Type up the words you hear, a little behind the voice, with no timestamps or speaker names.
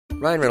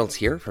Ryan Reynolds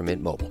here from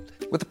Mint Mobile.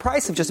 With the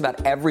price of just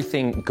about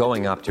everything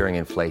going up during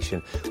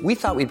inflation, we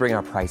thought we'd bring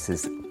our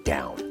prices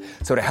down.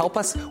 So to help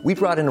us, we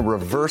brought in a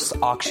reverse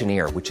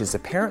auctioneer, which is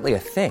apparently a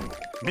thing.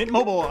 Mint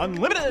Mobile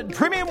Unlimited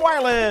Premium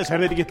Wireless. How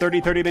to get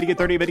 30, 30, how to get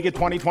 30, how to get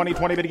 20, 20,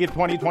 20, how to get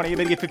 20, 20, how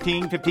to get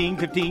 15, 15,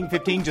 15,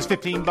 15, just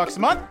 $15 a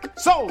month?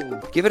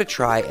 Sold! Give it a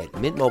try at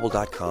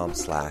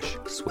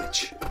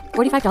mintmobile.com/switch.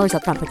 $45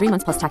 up front for 3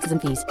 months plus taxes and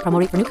fees. Promo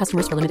rate for new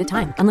customers for limited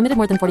time. Unlimited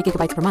more than 40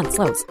 gigabytes per month.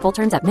 Slows full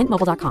terms at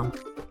mintmobile.com.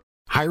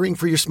 Hiring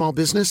for your small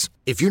business?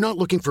 If you're not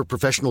looking for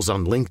professionals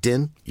on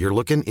LinkedIn, you're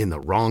looking in the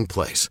wrong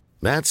place.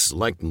 That's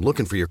like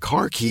looking for your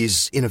car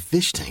keys in a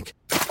fish tank.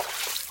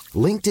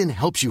 LinkedIn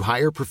helps you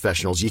hire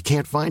professionals you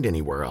can't find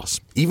anywhere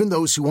else, even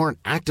those who aren't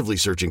actively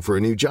searching for a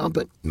new job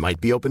but might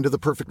be open to the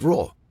perfect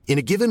role. In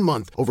a given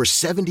month, over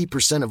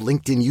 70% of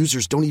LinkedIn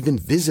users don't even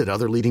visit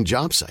other leading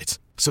job sites.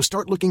 So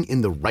start looking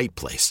in the right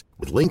place.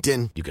 With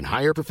LinkedIn, you can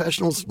hire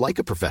professionals like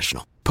a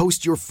professional.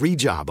 Post your free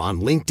job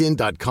on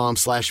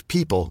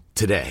linkedin.com/people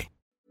today.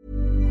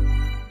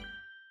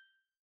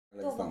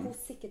 Da var hun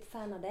sikkert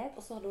fan av deg,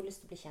 og så hadde hun lyst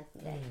til å bli kjent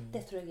med deg.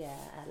 Det tror jeg,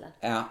 Ellen.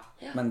 Ja,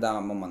 men da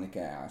må man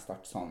ikke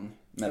starte sånn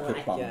med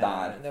puppene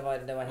der. Det var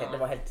helt Men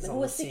sånn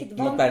hun er å si. sikkert Du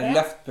må vant bare til det.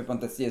 løfte puppene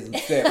til siden,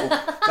 så se opp.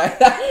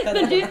 Men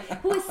du,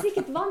 hun er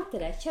sikkert vant til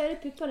det. Kjøre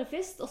puppene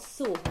først, og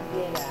så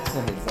blir det...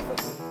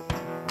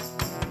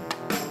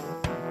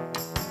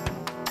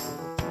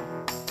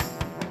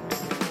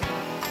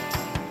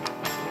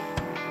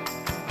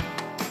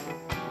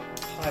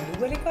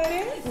 Hallo, eller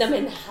Kari? Nei,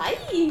 men hei,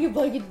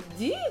 Ingeborg,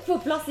 du på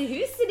plass i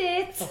huset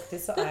ditt.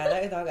 Faktisk så er det,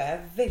 i dag er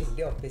jeg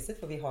veldig opphisset,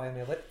 for vi har jo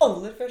med vår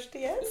aller første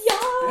gjest. Ja!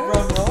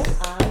 Drumroll,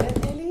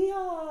 Erlend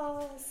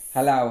Elias.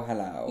 Hello,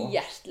 hello.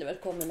 Hjertelig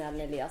velkommen,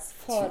 Erlend Elias.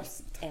 For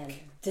en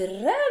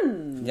drøm!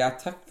 Ja,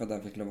 takk for at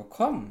jeg fikk lov å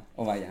komme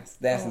og være gjest.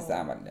 Det synes jeg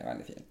er veldig,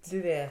 veldig fint. Du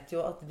vet jo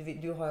at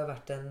du har jo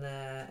vært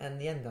en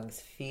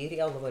gjengangsfyr i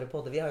alle våre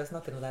podder. Vi har jo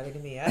snakket om deg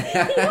veldig mye.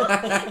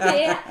 Det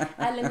er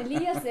Erlend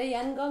Elias er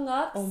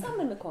gjenganger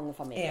sammen med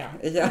kongefamilien.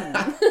 Ja.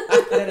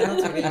 Det er en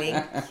naturlig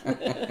link.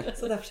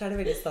 Så derfor er det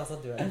veldig stas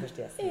at du er den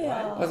første gjesten.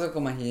 Ja. Og så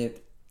kom jeg hit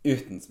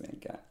uten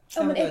sminke.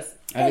 Ja, men jeg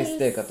Jeg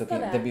visste ikke at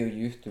elsker det blir jo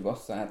YouTube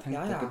også. Jeg tenkte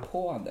Ja. ikke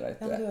på det, vet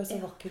Ja, men du du. er jo så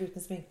vakker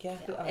uten sminke.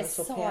 Du er Jeg jo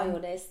så sa pen. jo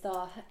det i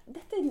stad.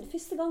 Dette er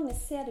første gang jeg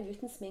ser deg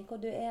uten sminke,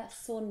 og du er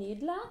så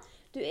nydelig.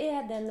 Du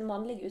er den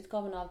mannlige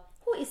utgaven av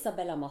hun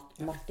Isabella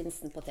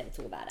Martinsen på TV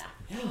 2 været.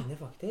 Ligner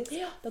faktisk.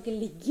 Ja, dere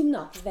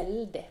ligner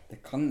veldig. Det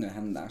kan jo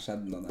hende det har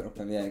skjedd noe der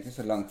oppe. Vi er ikke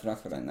så langt fra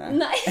hverandre.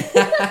 Nei. Det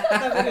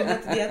er på grunn av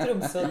at vi er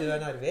Tromsø og du er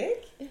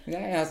Narvik.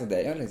 Ja, altså det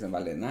er jo liksom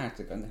veldig nært.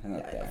 Så kan det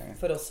hende at det er...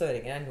 For oss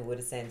søringer er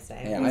nord, same.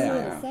 Ja.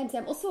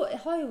 Same. Og så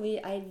har jo vi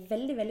en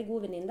veldig, veldig god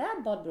venninne,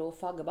 Barbro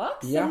Fagerbakk,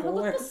 som Ja, har hun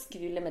gått er- på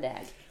skole med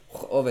deg.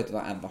 Og vet du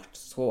hva, jeg ble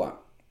så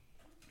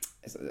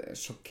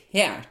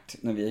sjokkert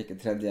når vi gikk i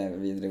tredje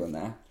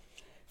videregående.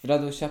 For da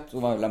hadde hun kjøpt,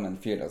 hun var jo sammen med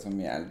en fyr da, som er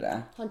mye eldre.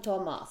 Han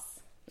Thomas.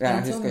 Ja,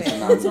 jeg husker ikke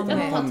navnet. Tommy.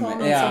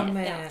 Ja.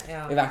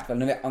 Ja. I hvert fall,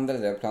 når vi andre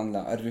drev planla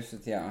av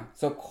russetida,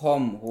 så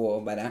kom hun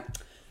og bare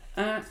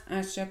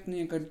jeg kjøpte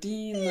nye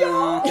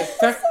gardiner til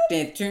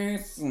 40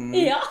 000.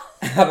 Ja.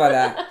 Jeg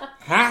bare,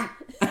 hæ?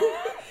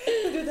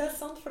 Du, det er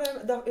sant, for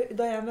da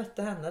jeg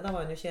møtte henne, da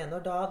var hun jo 21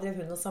 år, da drev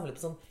hun og samlet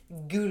på sånn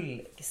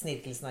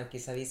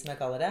gull-snirkelsnarkelservis, som jeg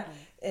kaller det.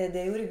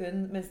 Det gjorde hun,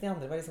 mens de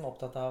andre var liksom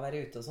opptatt av å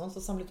være ute og sånn, så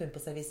samlet hun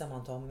på servis sammen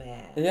med Tom med...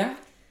 Ja.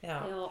 Ja.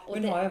 Ja, og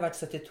Hun det- har jo vært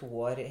 72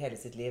 år hele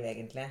sitt liv,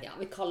 egentlig. Ja,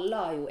 vi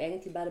kaller jo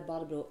egentlig bare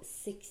Barbro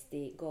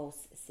 60 goes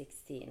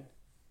 16.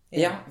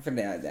 Ja, for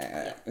det ja.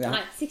 Nei,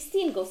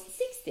 16 goes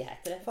 60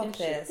 heter det.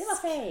 Faktisk. Unnskyld, det var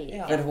feil.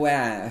 Ja. For hun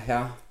er, ja.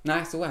 Nei,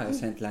 så hun er jo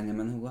kjent lenge,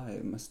 men hun har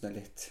jo mistet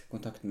litt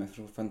kontakten med,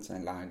 for hun fant seg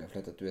en lege,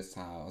 flyttet til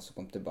USA, og så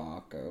kom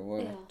tilbake, og hun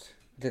har Ja. vært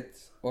litt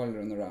all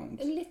around.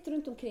 Litt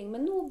rundt omkring,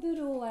 men nå bor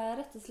hun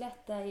rett og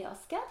slett i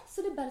Asker,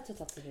 så det er bare til å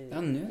ta til Ja,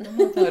 nå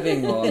må jeg ta og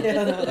ringe og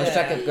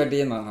sjekke ut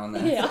gardinene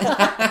hans. Ja,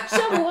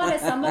 se om hun har de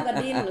samme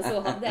gardinene som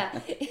hun hadde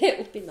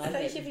oppe i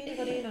Narvik.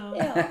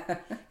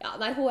 Ja,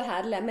 nei, hun er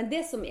herlig. Men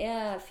det som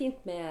er fint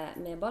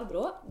med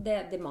Barbro, det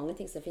er mange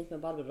ting som er fint med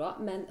Barbro,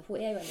 men hun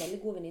er jo en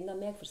veldig god venninne av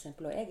meg, for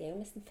eksempel, og jeg er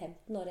jo nesten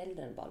 15 år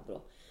eldre enn Barbro.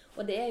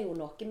 Og det er jo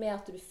noe med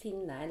at du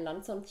finner en eller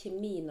annen sånn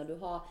kjemi når du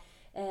har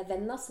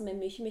venner som er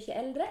mye, mye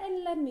eldre,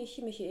 eller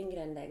mye, mye yngre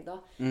enn deg da.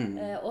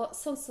 Og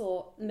sånn så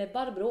med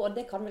Barbro, og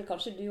det kan vel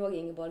kanskje du og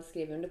Ingeborg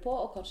skrive under på,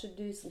 og kanskje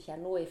du som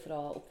kjenner nå ifra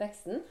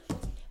oppveksten,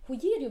 hun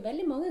gir jo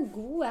veldig mange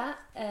gode,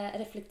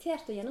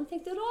 reflekterte og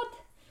gjennomtenkte råd.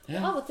 Og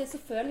av og til så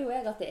føler jo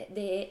jeg at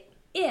det er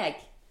jeg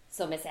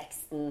som er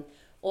 16,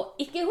 og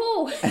ikke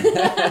hun! Jeg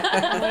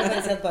må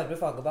bare si at Barbro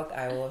Fagerbakk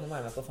er jo, hun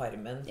var med på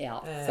Farmen. Ja.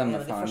 Sammen med En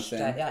av de faren første,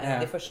 sin. ja, en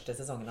av de Ja. første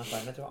sesongene av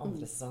Farmen. Jeg tror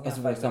andre sesong Og av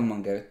så var det Farmen. sammen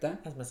med Gaute.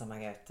 Han som er sammen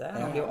med Gaute.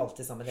 Han blir jo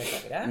alltid sammen med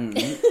deltakere.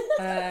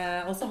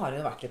 Og så har hun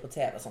jo vært litt på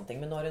TV og sånne ting.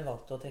 Men nå har hun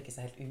valgt å trekke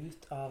seg helt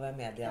ut av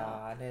media,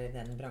 eller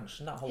den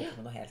bransjen da, holde på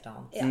med noe helt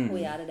annet. Ja, hun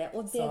gjør det,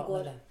 og det Så-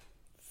 går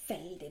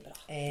veldig bra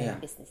i Ja.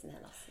 businessen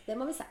hennes. Det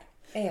må vi si.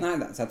 Nei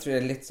da, så jeg tror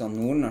det er litt sånn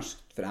nordnorsk,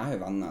 for jeg har jo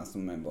venner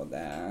som er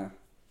både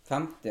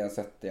 50 og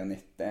 70 og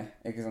 90,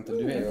 ikke sant? Og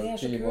du er Det jo er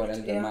så 20 år kult,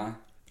 eldre enn ja. meg.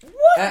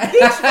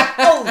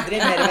 Aldri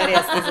mer være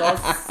gjest hos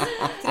oss.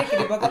 Trekker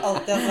tilbake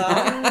alt jeg sa.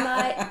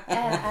 Nei,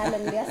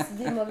 Erlend Elias,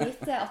 du må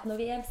vite at når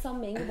vi sammen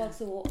med Ingeborg,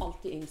 så er hun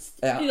alltid yngst.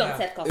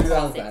 Uansett hva som er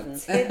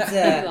fasiten.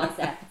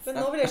 Uansett. Men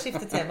nå vil jeg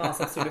skifte tema,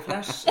 altså, Zulu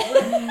Flash.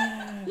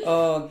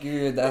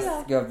 Gud, jeg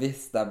skulle ha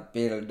vist deg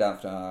bilder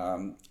fra...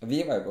 Vi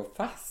var jo på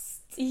fest.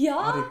 Ja.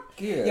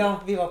 Herregud. Ja,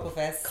 vi var på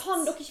fest.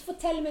 Kan dere ikke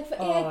fortelle meg, for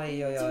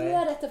jeg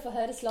dør etter å få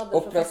høre sladder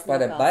fra festen.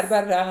 Oppblåsbare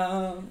Barbara.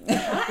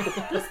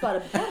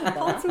 Oppblåsbare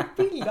Barbara?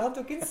 Han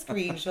tok en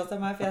screenshot av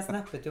meg, for jeg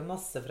snappet jo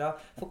masse fra...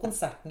 For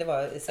konserten, det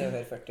var Se og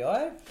Hør 40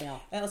 år. Ja.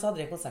 Og så hadde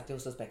de en konsert i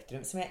Oslo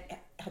Spektrum, som jeg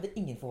hadde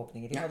ingen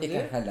forhåpninger til. Ja,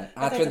 ikke heller.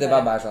 Jeg trodde det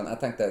var bare sånn, jeg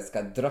tenkte, skal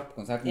jeg droppe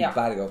konserten,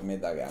 bare gå på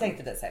middagen?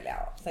 Tenkte det selv, ja.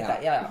 Tenkte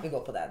jeg, vi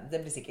går på den.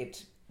 Det blir sikkert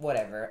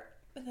whatever.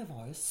 Men det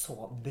var jo så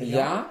bra.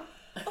 Ja.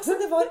 Altså,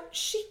 det var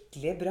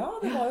skikkelig bra.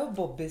 Det var jo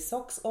Bobby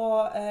Socks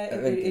og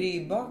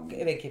Rybak,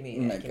 Wenche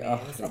Myhre,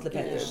 Atle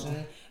Pettersen,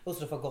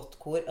 Oslo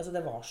Fagottkor. Altså,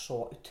 det var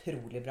så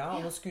utrolig bra.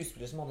 Og noen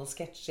skuespillere som hadde noen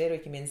sketsjer, og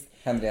ikke minst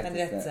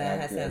Henriette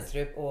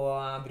Stenstrup og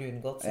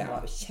Brungot, som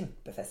var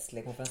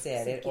kjempefestlige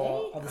konferansierer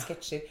og hadde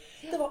sketsjer.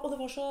 Og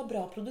det var så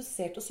bra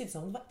produsert og sydd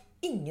sammen. Det var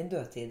ingen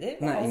dødtider.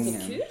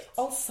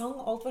 Alt sang,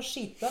 alt var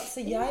skitbra.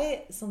 Så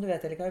jeg, som du vet,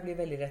 Elika, jeg blir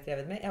veldig rett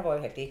revet med. Jeg var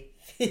jo helt i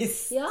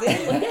fisk. Ja,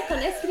 og det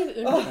kan jeg skrive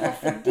under på,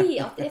 fordi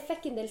at jeg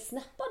fikk en del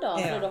snapper da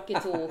fra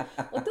dere to.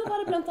 Og da var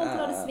det blant annet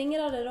da det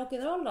svinger av det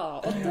rock'n'roll da.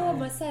 Og da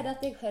må jeg si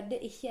at jeg hørte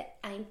ikke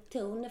en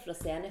tone fra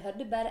scenen. Jeg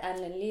hørte bare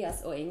Erlend Elias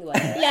og Ingeborg.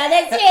 La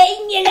det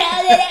svinge, la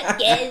det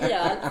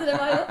rock'n'roll. Så det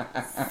var jo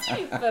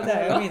superbra. Det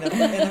er jo en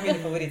av mine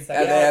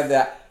favorittsager. Ja, det er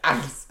det.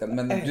 Elsker det,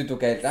 men du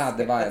tok helt av.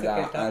 Det var jo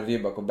da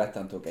Rybak og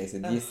Bettan tok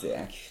ACDC.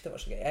 Det var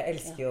så gøy. Jeg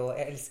elsker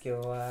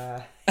jo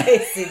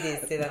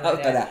ACDC.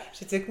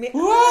 She took me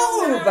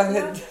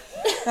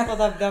og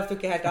da tok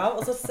jeg helt av.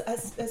 Og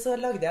så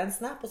lagde jeg en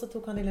snap, og så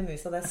tok han lille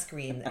musa det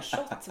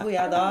screenshot, hvor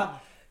jeg da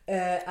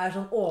er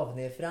sånn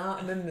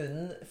ovenifra med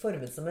munnen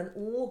formet som en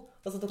O.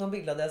 Og så tok han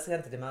bildet av det og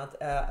sendte til meg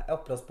at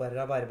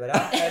oppblåsbare Barbara.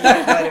 Men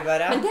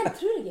den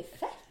tror jeg er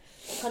fett.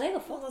 Kan jeg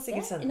ha fått det?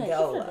 Sikkert sendt til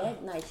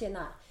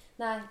alle.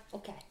 Nei,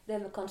 ok. Det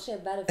var kanskje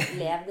bare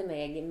levde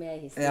meg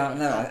med historien. Ja,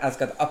 nei, jeg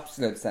skal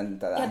absolutt sende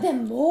til deg. Ja, det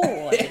må du.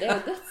 Det er jo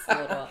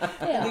dødsmoro.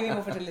 Ja. Vi må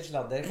fortelle litt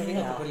sladder, for vi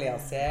hadde på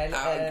Leasel.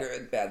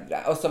 Gud, bedre.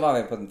 Og så var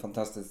vi på den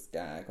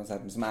fantastiske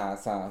konserten som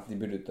jeg sa at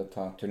de burde ut og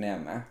ta turné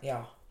med.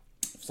 Ja.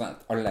 Sånn at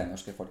alle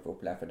norske folk får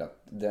oppleve, for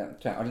det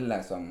tror jeg alle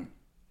som...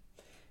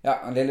 Ja,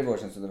 Lillebror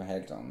synes det var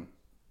helt sånn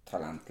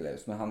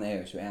talentløs, men han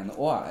er jo 21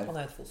 år. Han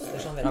er et foster,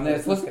 så han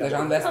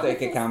visste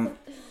ikke hvem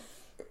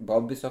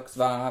Bobby Socks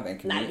var.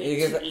 Nei,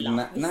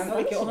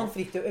 og han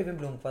frykte jo Øyvind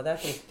Blom på det.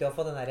 Frykte jo å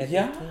få den der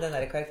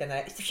karakteren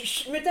der.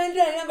 Smitt deg en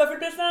dreie, bare for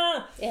det,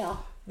 ja.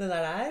 Den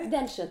der.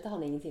 Den skjønte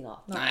han ingenting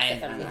av.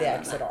 Nei, det er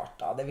ikke så rart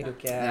da. Det vil jo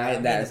ikke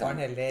mine barn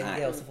heller. Det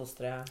er også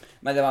fostre.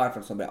 Men det var i hvert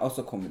fall så bra. Og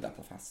så kom vi da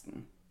på festen.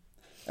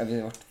 Vi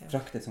ble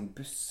fraktet sånn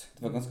buss.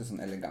 Det var ganske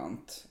sånn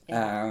elegant.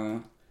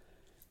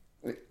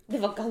 Det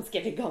var ganske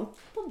elegant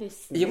på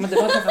bussen. Jo, men det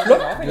var så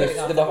flott buss.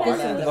 Det var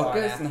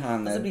ikke sånn her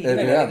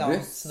rød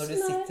buss. Når du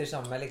sitter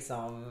sammen med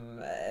liksom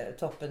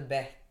Toppen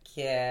Beck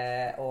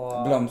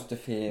og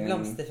Blomsterfin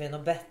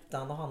og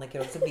Bettan og Hanne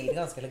Krogh, så blir det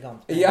ganske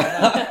elegant. Ja.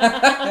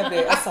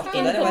 Jeg satt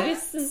der, jeg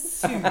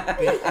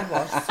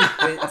var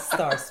super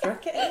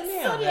starstruck. Jeg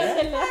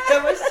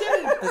var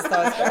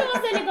kjempestarstruck. Det var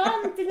så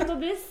elegant inne på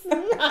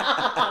bussen.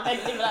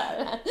 Veldig bra.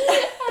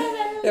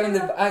 Ja, men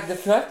det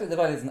følte det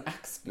var litt sånn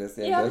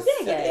eksklusivt. Ja, det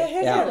er gøy. Jeg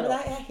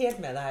er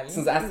helt med deg her.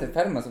 Sånn som jeg ser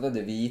for meg, så var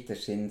det hvite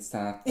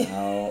skinnseter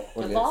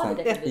og litt var sånn.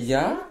 det på bussen?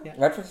 Ja, i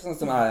hvert fall sånn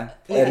som jeg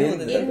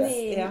erindrer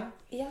det.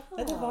 Ja,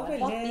 det var veldig...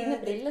 Bak dine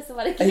briller så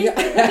var det klipp.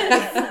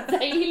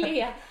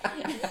 Deilige.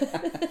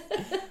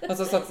 Og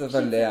så satt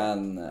selvfølgelig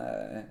en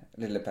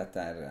lille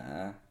Petter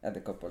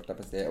Edderkopp, holdt jeg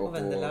på å si, og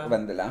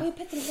Vendela. Oi,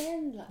 Petter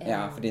Vendela. Ja,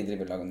 for de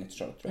driver og lager nytt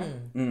show, tror jeg.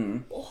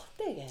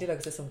 Det er gøy. De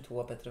lager sesong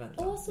 2 av Petter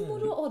Vendela. Så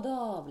moro, og da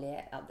ble...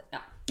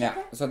 Ja,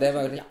 så det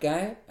var jo litt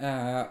gøy.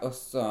 Og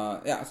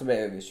så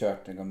ble vi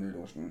kjørt til Gamle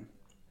Losjen.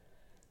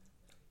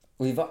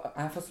 Og jeg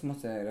har fått så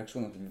masse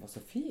reaksjoner på at vi var så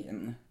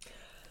fine.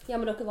 Ja,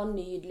 men dere var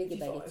nydelige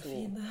begge to.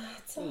 Fine,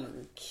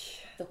 takk.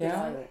 Dere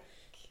var jo...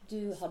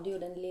 Du hadde jo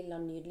den lilla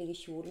nydelige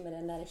kjolen med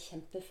den der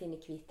kjempefine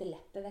hvite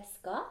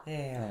leppeveska.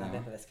 Ja,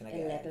 leppevesken er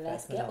gøy. En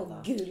leppeveske, og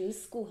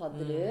gullsko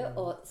hadde du,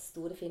 og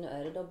store fine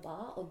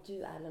øredobber. Og du,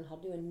 Erlend,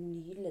 hadde jo en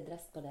nydelig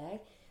dress på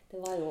deg. Det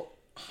var jo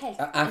helt...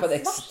 Jeg har fått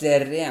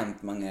ekstremt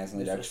mange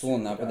sånne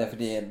reaksjoner på det,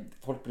 fordi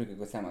folk bruker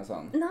ikke å se meg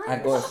sånn. Nei, jeg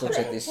går stort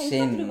sett i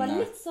skinn. Du var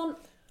litt sånn...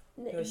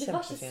 Det var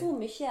ikke så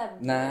mye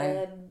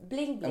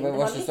bling-bling. Det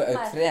var ikke så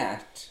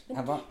outrert.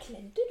 Men det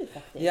kledde du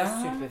faktisk. Ja,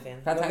 superfin.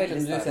 Jeg tenkte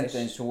om du sendte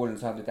den kjolen,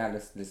 så hadde ikke jeg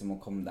lyst liksom å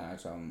komme der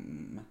som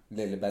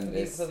lille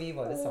Bendriss. For vi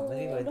var det sammen,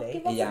 vi var i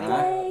date. Ja,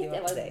 det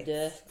var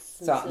døds.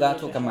 Så da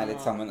tok jeg meg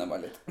litt sammen og var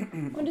litt...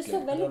 Men du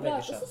så veldig bra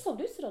ut, og så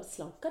du ut som du hadde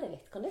slanket deg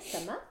litt. Kan det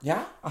stemme? Ja,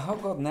 jeg har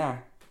gått ned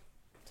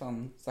sånn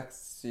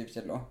 6-7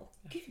 kilo.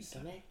 Gud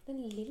av meg, den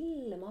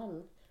lille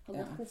mannen.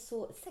 Morten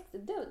så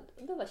sexy. Da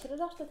var ikke det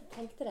rart at jeg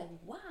tenkte det.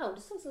 Wow,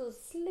 du så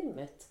slim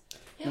ut.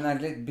 Men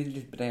jeg blir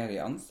litt bredere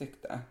i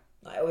ansiktet.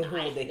 Nei,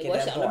 overhodet ikke. Det går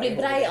ikke an å bli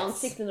brei i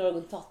ansiktet når du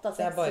har tatt av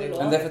 6 kilo.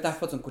 Men det er fordi jeg har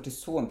fått sånn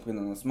kortison på grunn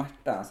av noen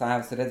smerter, så jeg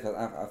er så redd for at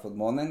jeg har fått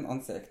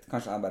månenansikt.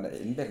 Kanskje jeg bare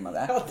innbiller meg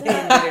det.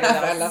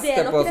 Jeg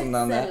leste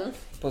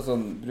på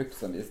sånn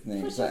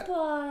bruksanvisning. Få se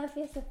på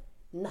fjeset.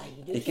 Nei,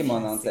 du ikke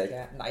månenansikt.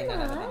 Nei.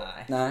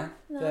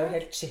 Du er jo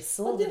helt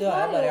chiseled. Du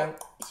har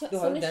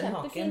jo den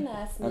haken.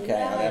 Ok,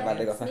 ja, det er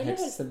veldig godt. Jeg er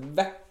helt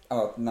svett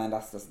av at den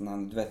leste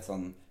sånn, du vet,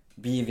 sånn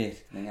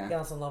bivirkninger.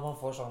 Ja, sånn når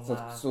man får sånn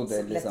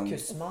liksom, lett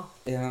kusma.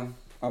 Ja.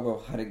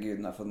 Herregud,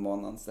 jeg har fått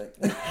måneansikt.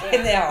 Det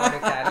har du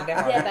ikke. Det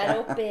er bare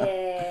oppe i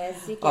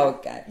sykehjem.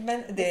 Okay.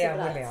 Men det jeg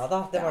må le av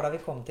da, det var da vi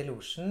kom til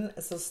losjen,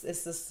 så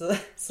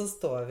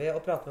står vi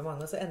og prater med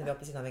mange, og så ender vi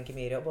opp i siden av Wenche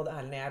Myhre, og både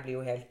Erlend og jeg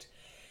blir jo helt...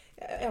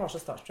 Jeg var så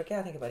starstruck.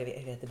 Jeg tenker bare, vi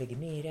heter begge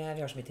Myhre, vi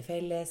har så mye til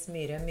felles,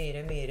 Myhre,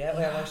 og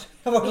jeg var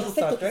så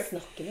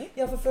starstruck.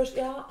 Ja, for først,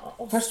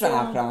 først var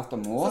jeg pratet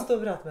om henne. Så stod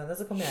vi og pratet med henne,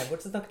 så kom jeg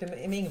bort, så snakket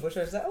vi med Ingeborg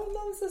Sørensen,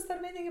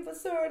 navnsøsteren min, Ingeborg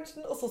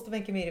Sørensen, og så stod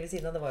Wenche Myhre ved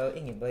siden av, det var jo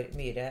Ingeborg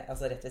Myhre,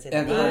 altså rett ved siden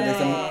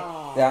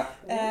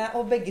av.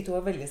 Og begge to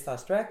var veldig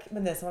starstruck,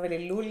 men det som var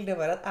veldig lol, det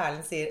var at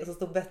Erlend sier, og så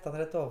stod Bettan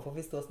rett overfor,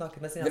 vi stod og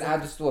snakket med sine.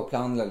 Du stod og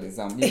planla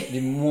liksom,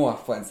 vi må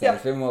få en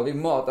selfie, vi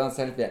må ta en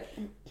selfie.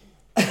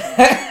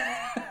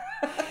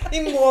 Vi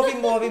må,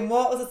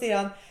 og så sier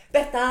han,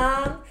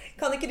 Bettan,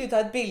 kan ikke du ta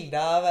et bilde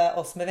av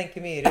oss med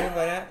Wenche Myhre? Hun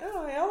bare,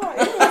 ja,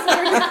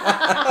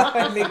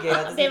 veldig gøy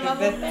at det var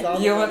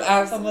Bettan. Jo, men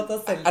jeg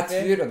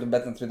tror at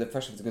Bettan trodde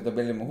først at vi skulle ta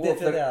bilde med henne. Det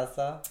trodde jeg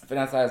også. For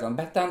jeg sa jo sånn,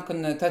 Bettan,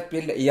 kan du ta et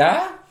bilde? Ja,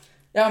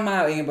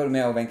 meg og Ingeborg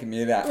med og Wenche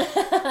Myhre.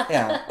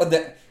 Ja,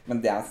 men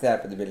det jeg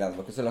ser på de bildene,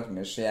 det var ikke så lagt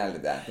mye sjel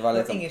i det. Det var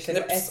litt sånn knips.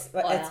 Det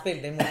var et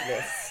bilde i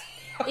motlys.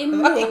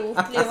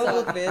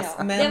 Motlys.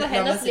 Men det var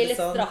hennes lille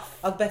straff.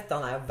 At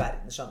Bettan er jo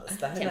verdens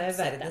skjønneste. Hun er jo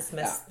verdens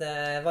mest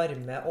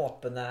varme,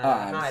 åpne,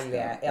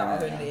 herlige. Ja,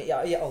 hun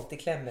gir alltid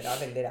klemmer av,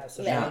 veldig raus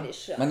og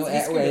skjønn. Men hun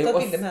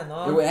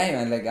er jo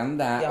en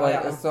legende.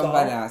 Og så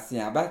bare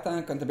sier jeg, Bettan,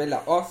 kan ta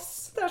bilde av oss.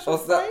 Det er så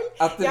feil.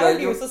 Jeg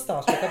blir jo så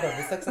starstruck av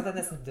Bobbystock så at jeg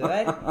nesten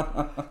dør.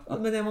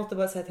 Men jeg måtte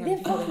bare si til henne,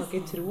 jeg kan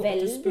ikke tro at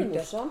du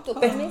spurte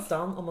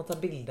Bettan om å ta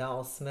bilde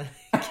av oss med...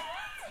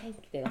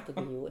 Tenk deg at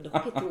dere gjorde.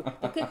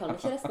 Dere kan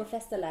ikke reise på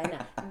fest alene.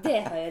 Det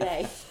hører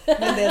jeg.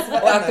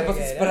 Og etterpå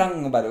så sprang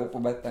hun bare opp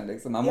på Bettan,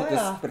 liksom. Jeg måtte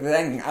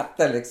sprenge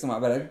etter, liksom.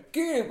 Jeg bare,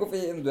 Gud, hvor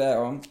fin du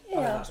er.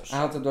 Jeg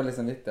hadde så dårlig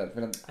samvittighet.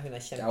 Hun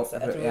er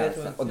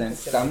kjempesøt. Og den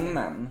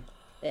stemmen.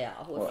 Ja,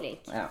 hun er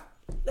flink.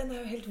 Den er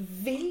jo helt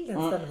vill,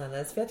 den stemmen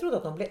hennes. For jeg trodde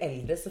at når man blir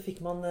eldre, så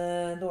fikk man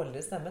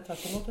dårligere stemme.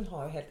 Tvert imot, hun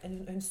har jo helt...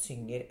 Hun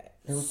synger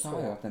så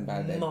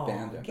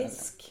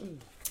magisk.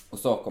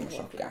 Og så kommer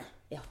sjokket.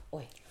 Ja,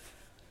 oi.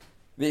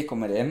 Vi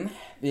kommer inn,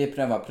 vi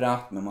prøver å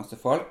prate med masse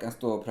folk. Jeg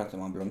stod og pratet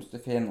med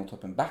Blomsterfinn og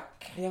Toppen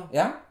Beck.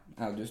 Ja,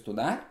 og du stod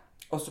der.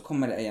 Og så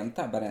kommer det en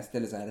jente, bare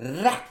stiller seg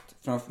rett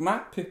framfor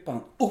meg,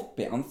 puppene opp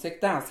i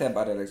ansiktet. Jeg ser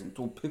bare liksom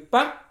 2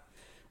 pupper.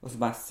 Og så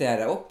bare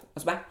ser jeg opp,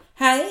 og så bare,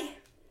 hei!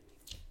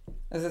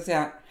 Og så sier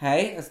jeg,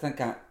 hei, og så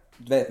tenker jeg,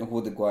 du vet når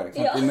hodet går,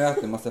 ikke sant? Vi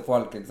møter masse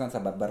folk, ikke sant? Så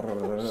jeg bare,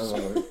 så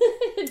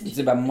det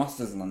er bare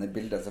masse sånne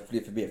bilder som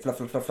flyr forbi. Fluff.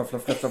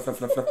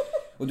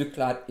 Og du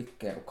klarer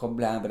ikke å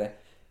koble, jeg bare,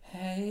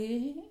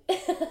 hei,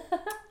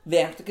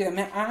 vet du ikke hvem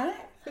jeg er?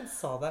 Hun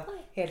sa det,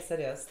 helt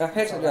seriøst. Ja,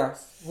 helt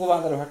seriøst. Hun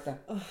var der og hørte.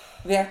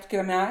 Vet du ikke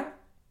hvem jeg er?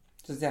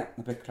 Så sier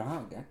jeg,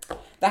 beklager.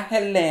 Det er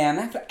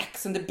Helene fra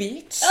X on the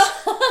Beach.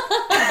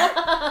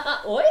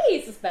 Oi,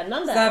 så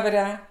spennende. Så jeg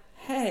bare,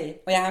 hei,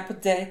 og jeg er på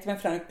date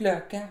med Frank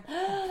Løke.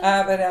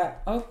 Jeg bare,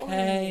 ok,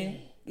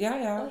 ja.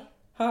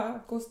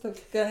 God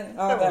stykke.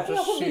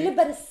 Hun ville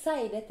bare si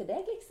det til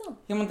deg, liksom.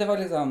 Ja, men det var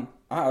liksom,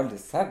 jeg har aldri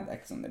sett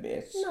X on the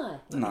Beach.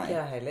 Nei. Ikke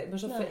jeg heller. Men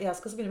så jeg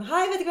skal så begynne med,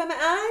 hei, vet du hvem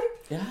jeg er?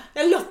 Ja.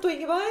 Jeg er Lotto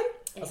Ingeborg.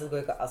 Altså, det går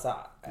ikke, altså,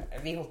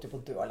 vi holdt jo på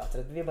å dø av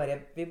latter. Vi bare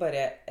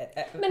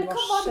men hva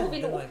var det hun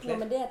ville oppnå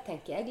med det,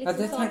 tenker jeg? Ja,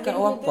 det tenker jeg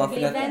også på.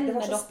 Det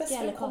var så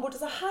spesielt. Hun kom bort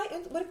og sa, hei,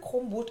 bare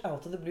kom bort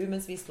out of the blue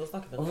mens vi stod og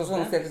snakket med henne. Og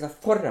så hun stilte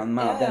seg foran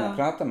meg, den jeg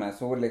pratet med,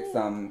 så hun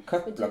liksom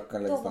cutblocka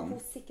liksom. Da var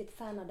hun sikkert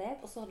fan av deg,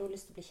 og så hadde hun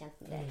lyst til å bli kjent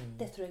med deg.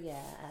 Det tror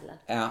jeg, Ellen.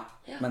 Ja,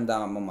 men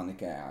da må man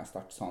ikke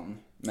starte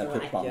sånn. Med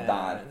puppene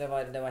der. Det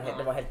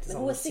var helt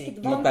sånn sykt.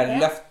 Du må bare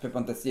løfte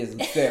puppene til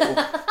siden, så ser opp.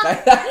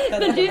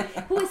 Men du,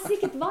 hun er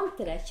sikkert vant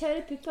til det.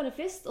 Kjøre puppene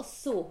først, og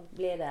så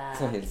blir det...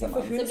 Så hilser man.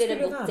 For hun skulle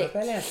være med på,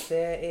 jeg leste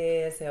i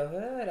Se og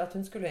Hør, at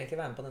hun skulle egentlig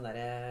være med på den der...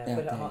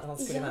 For han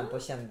skulle være med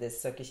på Kjendis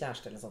søker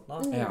kjæreste eller sånt nå.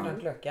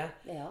 Frank Løke.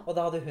 Og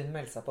da hadde hun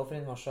meldt seg på, for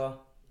hun var så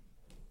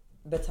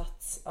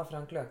betatt av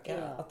Frank Løke,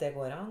 at det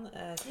går an.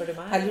 Spør du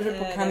meg? Jeg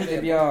lurer på hvem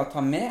de vil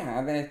ta med.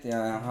 Jeg vet,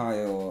 jeg har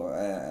jo...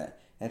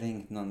 Jeg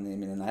ringte noen i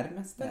mine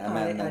nærmeste. Har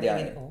de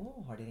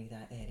ringt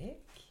deg,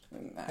 Erik?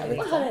 Har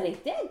de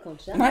ringt deg,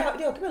 kanskje? Nei,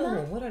 de har ikke med noen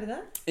homoer, har de det?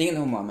 Ingen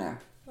homoer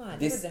med. Nei,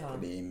 de skal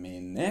bli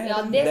mine.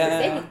 Ja, det synes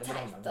jeg er litt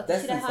teit. At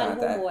ikke de har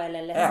en homo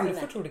eller lesbine.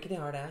 Hvorfor tror du ikke de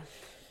har det?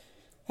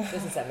 Det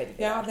synes jeg er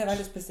veldig Ja, det er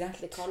veldig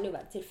spesielt. Det kan jo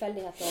være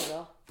tilfeldigheter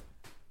da.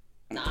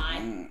 Nei.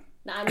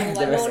 Nei,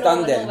 det er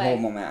bestandig en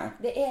homo med.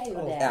 Det er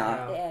jo det. Ja.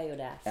 Det er jo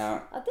det. Ja.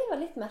 At det var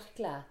litt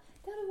merkelig.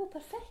 Det hadde vært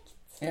perfekt.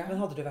 Ja. Men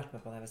hadde du vært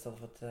med på det hvis du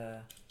hadde fått...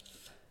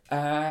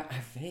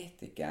 Jeg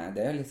vet ikke.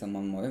 Det er jo liksom,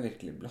 man må jo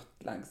virkelig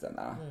blottlegge seg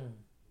da.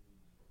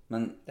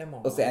 Men,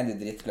 og så er det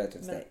dritfløyt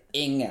hvis det er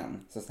ingen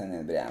som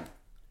sender inn brev.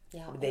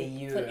 Ja, Det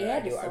gjør for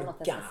er det jo, sånn er at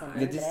du jeg skal sende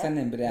Vil en du brev?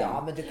 sende inn brev? Ja,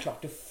 men det er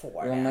klart du får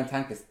det. Jo, men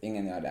tenk hvis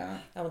ingen gjør det.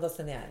 Ja, men da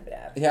sender jeg en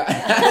brev. Ja.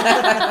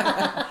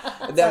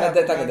 det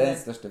er den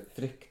største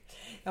frykt.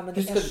 Ja, men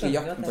Husker du ikke jeg skjønner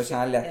Jakten at på jeg-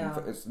 kjærligheten? Ja.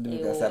 Du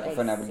brukte å se på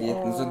før jeg var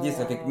liten. Så de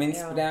som fikk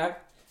minst brev,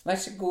 vær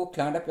så god,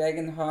 klar deg på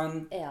egen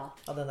hånd. Ja.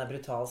 Ja, den er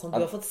brutal. Sånn,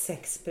 du har fått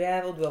 6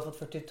 brev, og du har fått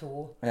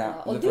 42. Ja,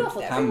 og du har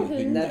fått 500.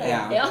 200.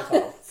 Ja. Ja.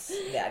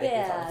 Det er litt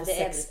brutalt. det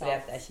er 6 brutalt.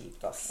 brev, det er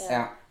kjipt, ass.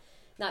 Ja.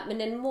 Nei,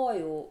 men en må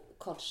jo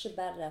kanskje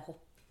bare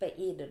hoppe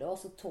i det da, og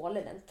så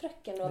tåle den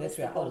trøkken da, Men det hvis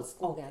tror det jeg går alle, i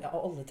skogen. ja,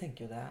 og alle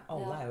tenker jo det.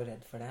 Alle er jo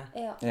redd for det.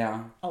 Ja. Ja.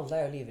 Alle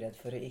er jo livredd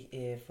for å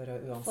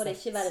uansett. For å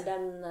ikke være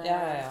den Ja.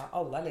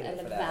 Alle er livredd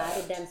eller for det.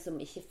 være den som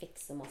ikke fikk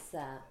så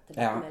masse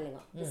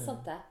tilbakemeldinger. Det er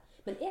sant det.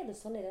 Men er det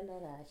sånn i den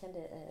der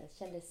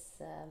kjendis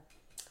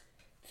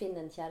Finn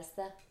en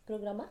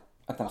kjæreste-programmet?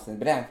 At de sender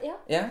brev? Ja.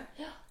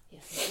 Ja?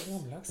 Hvor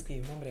gammeldags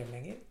skriver man brev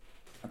lenger?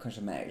 Og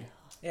kanskje mail.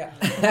 Ja.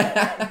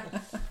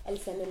 Eller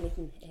sende en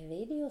liten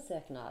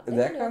videosøknad.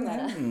 Det jo kan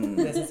være.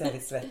 hende. Det synes jeg er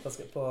litt svett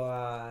på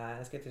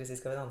jeg skulle til å si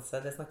Skal vi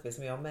danse. Det snakker vi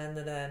så mye om. Men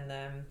den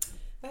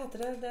hva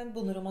heter det? Det er en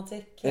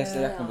bonderomantikk. Jeg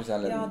ser Jakten på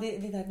kjærligheten. Ja,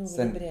 de der noen av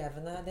de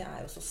brevene. Det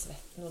er jo så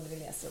svett når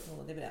vi leser opp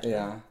noen av de brevene.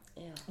 Ja.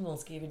 Ja. Og noen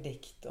skriver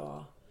dikt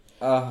og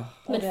Ah.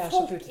 og Men det er så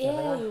folk putrete,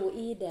 er det. jo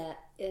i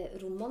det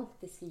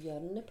romantiske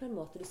hjørnet på en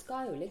måte. Du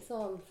skal jo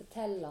liksom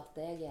fortelle at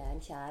jeg er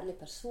en kjærlig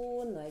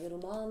person, og jeg er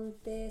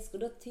romantisk,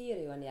 og da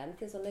tyr jo en gjerne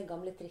til sånne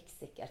gamle triks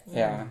sikkert.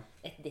 Ja.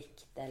 Et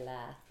dikt,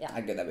 eller... Ja.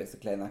 Jeg blir så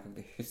klein. Jeg kan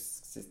ikke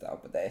huske sist jeg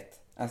var på date.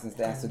 Jeg synes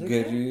det er så Kan du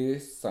ikke?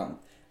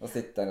 grusomt å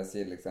sitte der og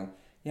si liksom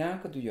ja,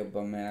 hva du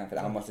jobber med, for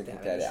jeg har masse Det er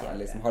veldig kriterier. kjedelig.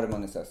 Liksom, har du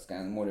mange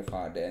søsken, mor og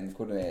far din,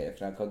 hvor du er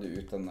fra, hva du er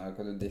utdannet,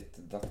 hva du ditt,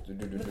 datt,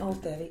 Men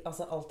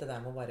alt det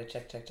der må bare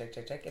check,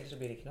 ellers så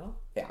blir det ikke noe.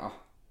 Ja.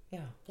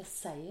 Ja. Ja,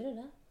 sier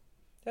du det?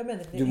 Jeg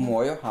mener, Du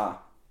må jo ha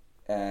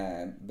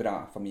bra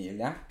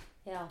familie.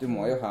 Ja. Du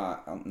må jo ha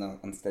en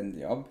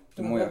anstendig jobb.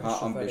 Du Du må må jo ha ha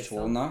bussjåfør, liksom.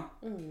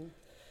 ambisjoner.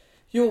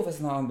 Jo, hvis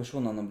man har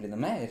ambisjoner om å bli noe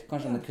mer.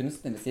 Kanskje han er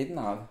kunstner ved siden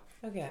av.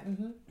 Ok,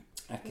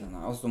 Et eller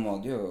annet. Og så må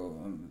du jo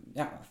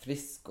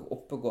frisk og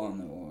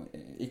oppegående og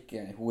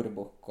ikke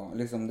horebukk og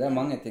liksom, det er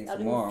mange ting Ja,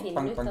 som du må må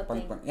finne ut av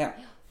ting. Ja.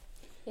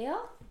 Ja.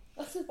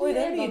 Altså, du Oi,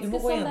 det er er mye du må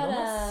ganske gå sånn gjennom,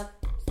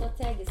 der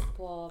strategisk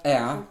på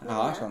Ja, jeg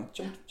har sånn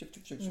tjuk, tjuk,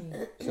 tjuk, tjuk.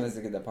 Så hvis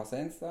ikke det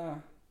passer inn,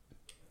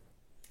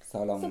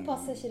 så lang... Så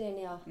passer ikke det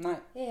inn, ja. Nei.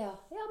 Ja,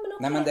 men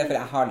ok. Nei, men det er for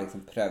jeg har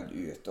liksom prøvd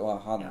ut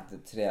og hatt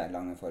 3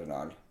 lange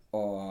forhold.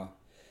 Og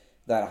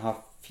der jeg har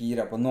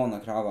 4 på noen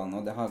av kravene,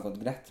 og det har gått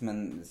greit,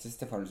 men det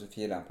siste forholdet så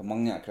 4 på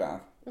mange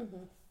krav.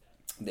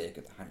 Det gikk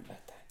jo til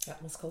helvete. Ja,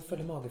 man skal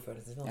følge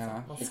magefølelsen sin også.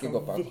 Ja, Man ikke skal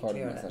gå på virkelig akkord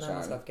med gjøre det. seg Nei,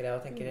 man selv. skal ikke det.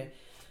 Og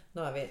tenker,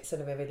 nå er vi,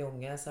 selv om vi er veldig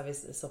unge, så er vi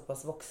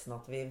såpass voksne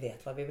at vi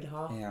vet hva vi vil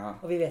ha. Ja.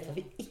 Og vi vet hva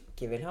vi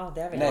ikke vil ha.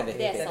 Det er Det veldig er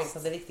viktig. viktig. Det er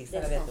liksom det viktigste.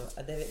 Det er er å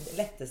vite, det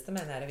letteste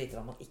mener jeg er å vite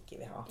hva man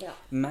ikke vil ha. Ja.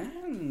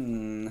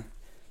 Men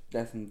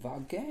det som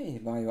var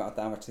gøy, var jo at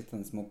jeg har vært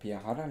sittende med Pia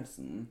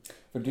Haraldsen.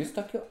 For du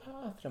stakk jo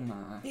av fra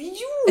meg.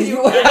 Jo!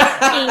 Jo!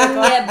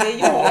 Det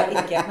gjorde jeg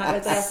ikke. Nei,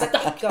 vet du, jeg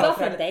stakk Hva av for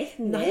fra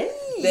daten Nei.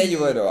 din? Det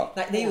gjorde du også.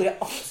 Nei, det gjorde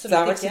jeg Så jeg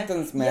har absolutt vært ikke.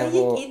 sittende med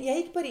Jeg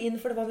gikk bare inn,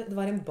 for det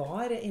var en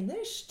bar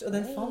innerst, og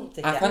den fant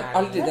ikke Jeg fant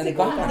aldri den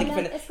baren.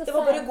 Det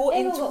var bare å gå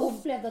inn Jeg har to.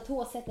 opplevd at hun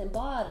har sett en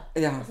bar,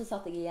 Ja. og så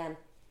satt jeg igjen.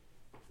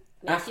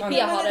 Jeg ikke fant-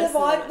 Pia Men Haraldsen. det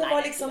var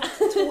Nei. liksom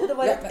det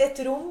var et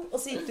rom, og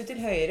så gikk du til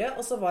høyre,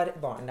 og så var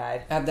baren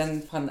der. Ja,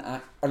 den fant jeg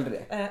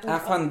aldri. Eh,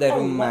 Jeg fant det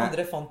Alle rommet...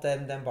 andre fant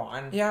den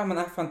baren. Ja, men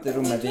jeg fant det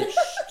rommet Jeg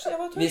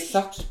var vi tørst.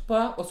 satt på,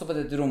 og så var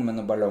det et rom med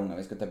noen ballonger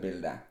vi skulle ta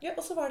bilde. Ja,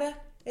 og så var det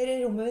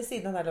rommet ved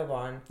siden av der lå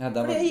baren. Ja,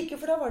 da var-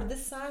 For da var det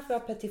dessert, fra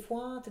petit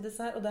foie til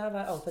dessert, og der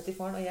var all petit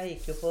foien, og jeg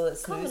gikk jo på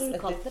snus. Hva var det du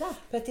kalte det?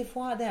 Petit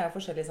foie, det er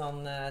forskjellig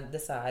sånn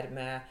dessert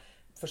med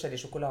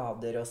forskjellige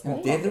sjokolader og Ja,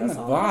 småkaker det og rommet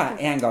sånn. var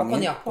en gang Og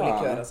konjakk og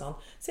likør innpå. og sånn.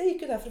 Så jeg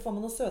gikk jo der for å få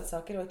meg noen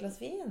søtsaker og et glass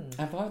vin.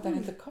 Jeg var der og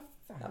hentet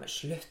kaffe. Ja, men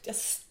slutt. Jeg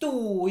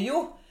sto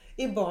jo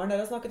i baren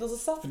der og snakket, og så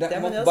satt For det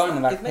jeg måtte med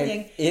barnet vært snakket med en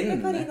gjeng. helt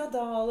inne. Med Karina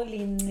Dahl og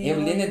Linni. Jo,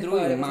 Linni og dro jo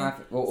Kari med,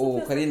 sånn.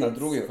 og Så Karina snakket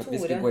dro jo for at vi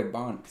skulle Tore. gå i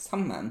baren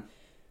sammen.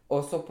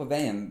 Og så på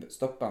veien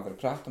stoppet han for å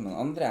prate med noen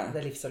andre. Det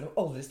er livsfarlig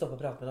å aldri stoppe og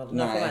prate med noen.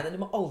 Nei. Du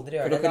må aldri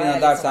gjøre For det. Karina Da er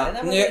jeg Dahl litt sa, sånn,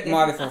 nei, men nå det-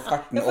 må vi få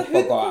farten Ja, for opp og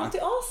hun gå. kom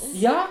til oss.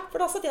 Ja! For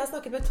da satt jeg og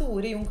snakket med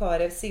Tore, Jon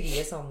Carew,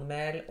 Silje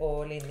Sandmæl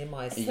og Linni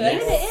Meister.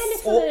 Føler det er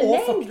litt sånn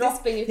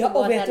name-dropping ute Ja, og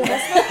og går vet du her. hva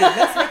jeg snakket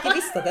med? Som jeg ikke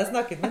visste at jeg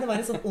snakket med. Det var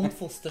en sånn ondt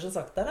foster som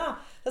sagt der da.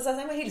 Da sa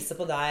jeg må hilse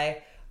på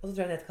deg. Og så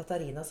tror jeg hun het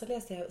Katarina, så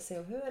leste jeg Se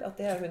og Hør at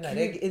det er hun der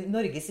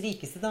Norges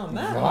rikeste dame.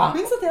 Ja.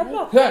 Hun satt jeg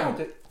og pratet Hør. med.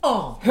 Du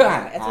ante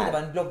Hør. meg. Jeg trodde det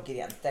var en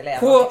bloggerjente eller en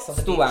Hun av Ex on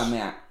the sto Beach. jeg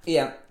med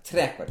i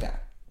 3 kvarter.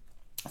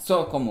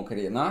 Så kom hun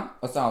Karina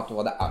og sa at hun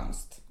hadde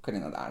angst.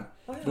 Karina der.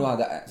 For hun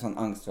hadde sånn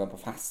angst for å være på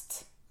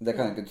fest. Det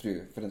kan jeg ikke tro,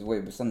 for hun var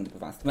jo bestandig på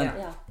fest. Men,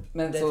 Ja.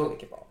 men Det så, tror jeg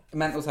ikke på.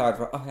 Men også har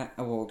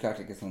hun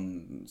klarte ikke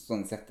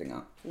sånne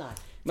settinger. Nei.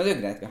 Men det er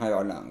jo greit, vi har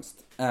jo alle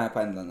angst på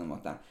en eller annen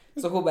måte.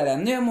 Så hun bare,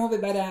 nå må vi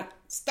bare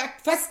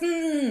starte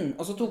festen!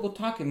 Og så tok hun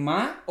tak i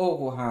meg,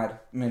 og hun her,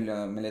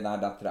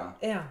 milliarddatteren.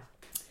 Ja.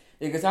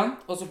 Ikke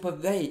sant? Og så på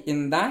vei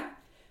inn der,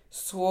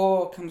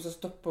 så hvem som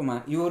stoppet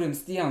meg? Jorunn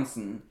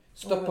Stiansen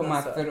stoppet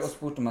meg for å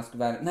spurte om jeg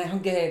skulle være... Nei,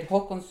 han Geir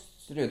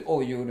Håkonsrud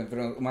og Jorunn for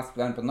om jeg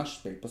skulle være på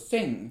nachspiel på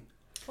Syng.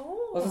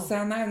 Og så sa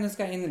jeg, nei, nå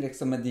skal jeg inn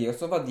liksom med de. Og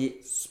så var de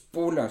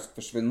sporløst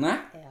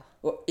forsvunnet. Ja.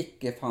 Og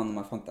ikke faen om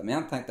jeg fant dem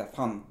igjen. Tenkte jeg,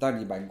 faen, da har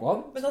de bare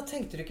gått. Men da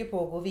tenkte du ikke på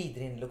å gå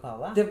videre inn i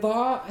lokalet? Det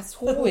var, jeg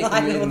så ikke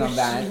innom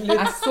der.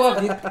 Jeg så,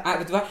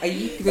 vet du hva, jeg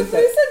gikk rundt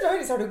der.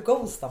 Så har du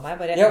ghostet meg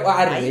bare. Ja, og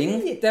jeg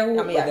ringte henne.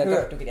 Ja, men jeg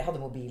hørte jo ikke, jeg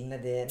hadde mobilen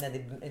nedi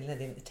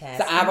tasken.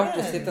 Så jeg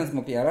ble sittende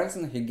med Pia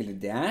Haraldsen, hyggelig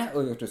det,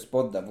 og gjort jo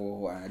spådd av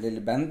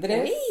Lille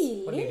Bendriss.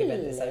 Og Lille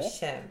Bendriss er jo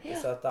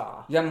kjempesøt da.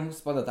 Ja, men hun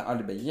spådde at jeg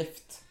aldri ble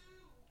gift.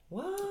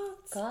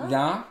 What? Hva?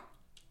 Ja.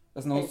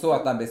 Altså, når hun så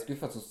at jeg ble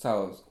skuffet, så sa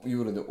hun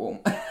gjorde det om.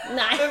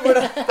 Nei. Det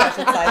er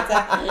så teit.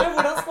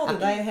 Hvordan spådde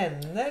du deg i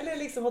hendene? Eller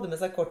liksom hadde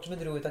med seg kort som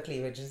dro ut av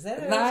cleavagen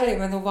sin? Nei,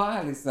 men hun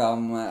var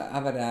liksom...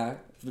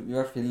 Vi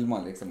var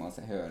filmet liksom, og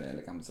så hører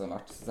eller hvem som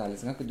har vært. Så sa jeg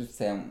liksom, kan ikke du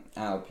se om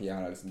jeg og Pia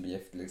Haraldsen blir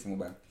gift? Liksom,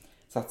 hun bare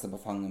satte seg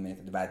på fanget mitt,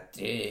 og du bare,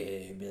 du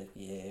blir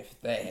gift.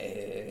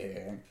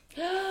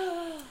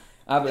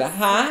 Jeg bare,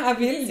 hæ? Jeg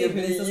vil jo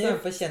bli gift. Så snøver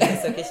på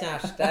kjendis og ikke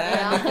kjæreste.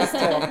 Litt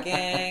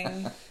stalking.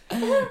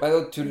 Men da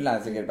tuller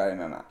jeg sikkert bare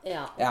med meg.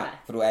 Ja, okay. Ja,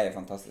 for hun er jo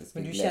fantastisk.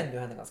 Men du kjenner jo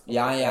henne ganske godt.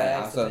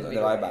 Ja, så det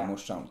var jo bare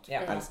morsomt.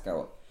 Ja. Jeg elsker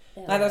henne.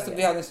 Nei, altså,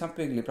 vi hadde en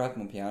kjempehyggelig prat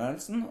med Pia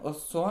Haraldsen, og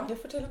så... Du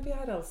forteller om Pia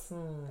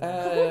Haraldsen. Hva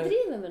hun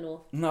driver med nå?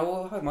 Nei,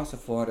 hun har masse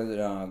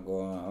foredrag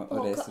og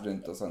reiser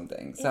rundt og sånne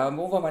ting. Så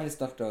hun var veldig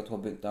stolt av at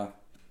hun begynte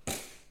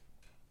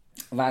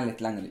å være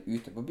litt lenger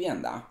ute på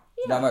byen da.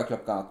 Da var jo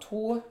klokka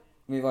 2.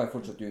 Vi var jo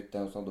fortsatt ute,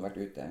 og så hadde hun vært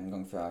ute en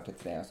gang før til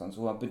 3 og sånn. Så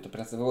hun har begynt å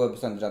presse, for hun har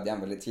bestandig dratt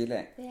hjem veldig tidlig.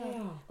 Ja.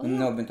 Men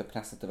nå har hun begynt å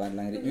presse til å være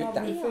lenger ute.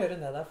 Men hvorfor gjør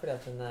hun det da? Fordi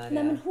at hun er...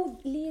 Nei, men hun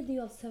lider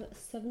jo av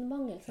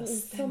søvnmangel, sånn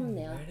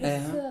insomnia.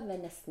 Hun søver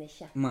nesten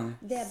ikke. Nei.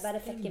 Det bare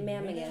fikk jeg med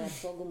meg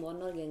på God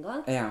morgen Norge en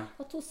gang. Ja.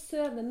 At hun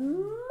søver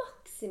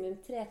maksimum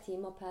 3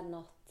 timer per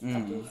natt.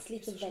 At hun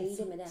sliter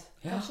veldig med det.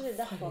 Kanskje det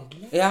er derfor.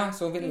 Ja,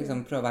 så hun vil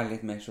liksom prøve å være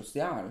litt mer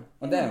sosial.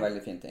 Og det er en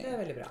veldig fin ting. Det er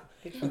veldig bra.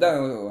 Og det er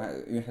jo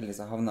uheldig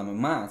så havnet med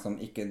meg som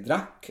ikke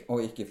drakk,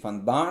 og ikke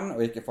fant barn,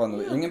 og ikke fant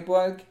noe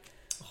Ingeborg.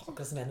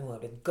 Akkurat som jeg nå har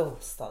blitt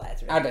ghostet av deg,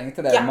 tror jeg. Jeg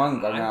tenkte det mange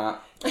ganger.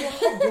 Jeg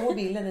hadde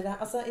mobilen nedi der.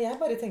 Altså, jeg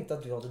bare tenkte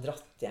at du hadde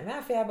dratt hjem.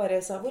 For jeg bare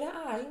sa, hvor er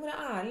Erlend? Hvor er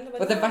Erlend?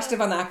 Og det verste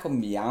var når jeg kom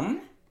hjem,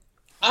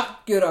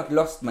 akkurat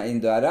låst meg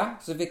inn døra,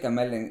 så fikk jeg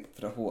melding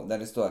fra henne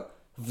der det står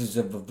så tenker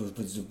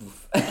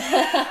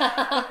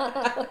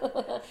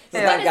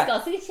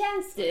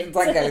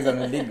jeg liksom,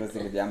 hun ligger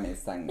sikkert hjemme i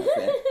senga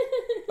si.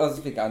 Og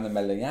så fikk jeg andre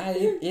melding, jeg er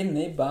inne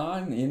i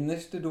baren,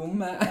 innerste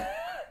rommet.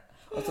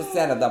 Og så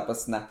ser jeg da på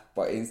Snap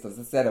og Insta,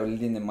 så ser jeg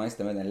Line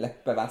Meister med den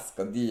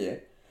leppevesk og de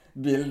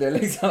bilder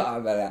liksom. Jeg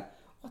bare,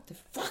 what the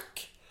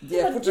fuck? De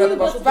er fortsatt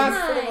på fest.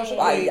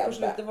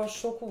 Det var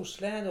så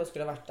koselig. Du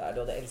skulle ha vært der, du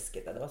hadde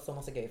elsket det. Det var så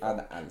masse gøy. Ja,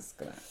 jeg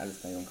elsker det. Jeg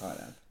elsker Jon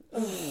Karen.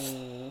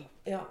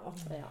 Ja.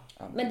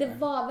 Men det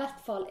var i hvert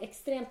fall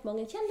ekstremt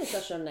mange kjendiser,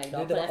 skjønner jeg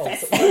da, på den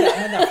festen.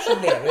 Men derfor så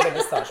ble vi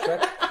veldig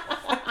starstruck.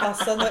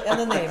 Altså, det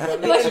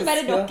var ikke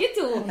bare dere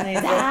to. Nei,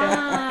 det var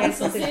helt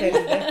sånn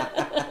tilfeldig.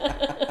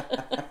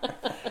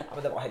 Ja,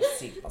 men det var helt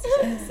sykt masse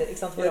kjendiser,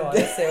 ikke sant? For det var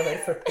jo Se og Hør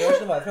 40 år, så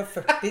det var jo fra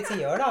 40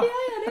 tiår da.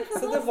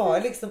 Så det var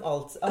liksom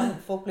alt.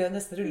 Folk ble jo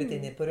nesten rullet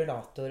inn på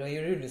rullator og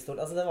i rullestol.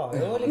 Altså, det var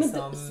jo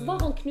liksom... Men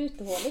var han Knut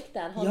Håvik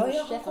der?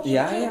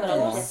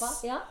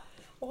 Ja.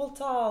 Og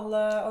holdt tale,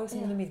 og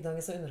liksom under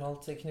middagen så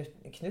underholdt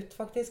Knut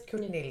faktisk,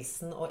 Kurt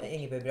Nilsen og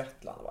Ingebjørg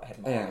Bratland. Det var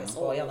helt magisk.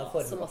 Og Janne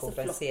Formen var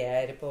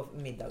konferansier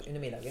under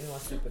middagen. Hun var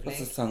superflink. Og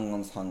så sang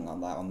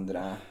han det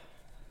andre.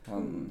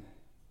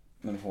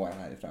 Men hår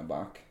herifra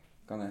bak.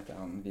 Kan hete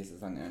han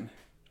visesangeren.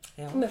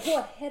 Ja. Med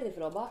hår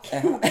herifra bak?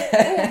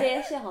 Det er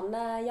ikke han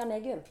Jan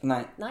Egum?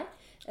 Nei.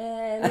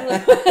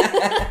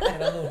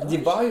 De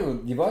var jo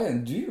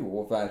en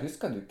duo før,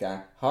 husker du ikke?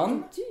 Han,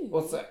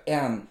 og så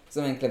en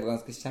som egentlig var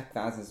ganske kjekk, for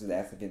jeg synes det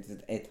er så fint hvis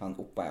jeg tar han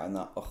opp av en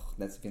annen.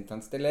 Det er så fin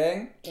tannstilling.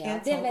 Ja,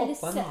 det er veldig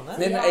søtt.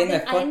 Den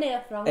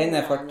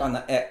ene fortene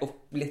er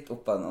litt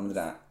opp av den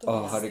andre.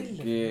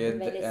 Herregud,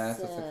 det er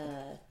så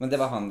søtt. Men det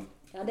var han.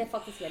 Ja, det er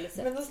faktisk veldig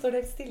søtt. Men nå står det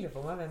helt stille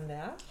på meg hvem det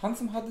er. Han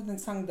som hadde den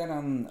sang der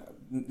han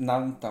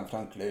navnte han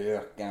Frank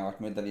Løke og alt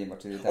mulig da vi var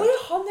til det. Ja,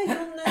 han er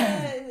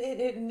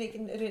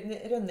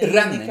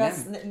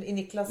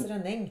Niklas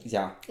Rønning.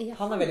 Ja.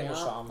 Han er veldig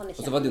morsom.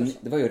 Og så var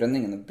det var jo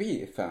Rønningen og By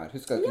før.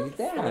 Husker du ikke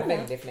det? Han er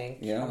veldig flink.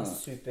 Han er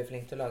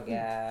superflink til å lage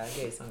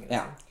gøye sanger.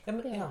 Ja.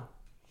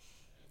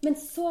 Men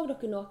så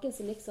dere noen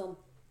som liksom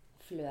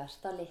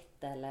flørte litt,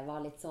 eller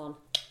var litt sånn...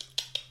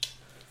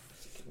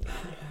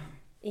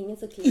 Ingen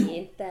som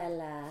klinte,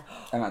 eller...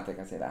 Jeg vet ikke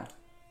hva jeg sier det.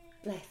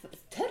 Nei,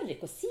 tør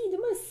ikke å si. Du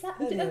må jo si...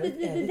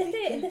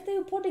 Dette er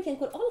jo podcasten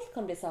hvor alt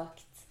kan bli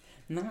sagt.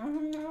 Nei,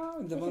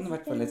 det var i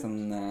hvert fall litt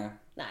sånn...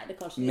 Nei, det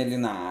kanskje...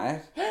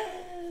 Millionær.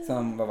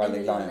 som var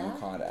veldig glad i en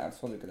kare.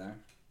 Så du ikke det?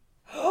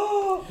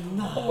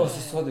 Og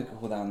så du ikke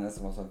hun der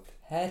som var så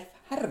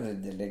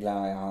forferdelig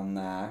glad i han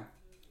med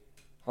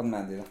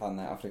han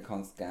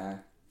afrikanske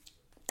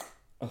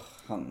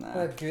han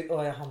Gud,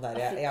 han der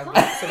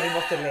som vi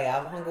måtte le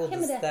av. Han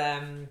godeste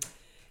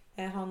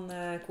han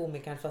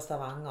komikeren fra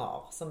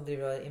Stavanger som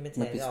driver og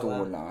imiterer med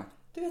pistoler.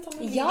 Du vet han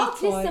med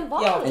Kristian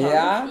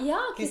Valen.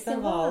 Ja,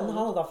 Kristian Valen.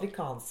 Han hadde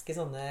afrikanske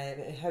sånne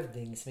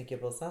høvdingsmykker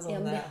på seg.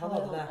 Sånne, han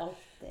hadde det.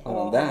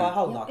 Og han var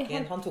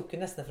halvnaken. Han tok jo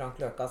nesten Frank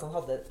Løka, så han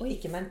hadde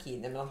ikke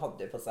mankini, men han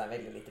hadde på seg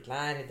veldig lite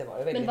klær. Det var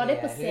jo veldig. Men var det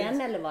på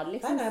scenen, eller var det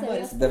liksom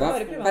seriøst? Det var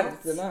privat.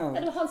 Det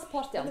var hans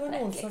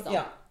partyantrekk, liksom.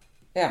 Ja.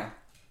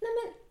 Nei,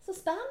 men så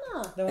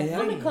spennende. Det var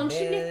han er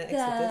kanskje litt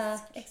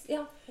eksotisk.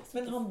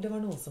 Men det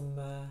var noen som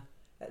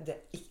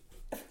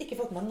ikke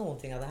fått med noen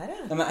ting av det her,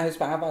 Nei, men jeg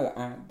husker jeg var jo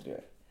ædru.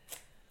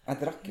 Jeg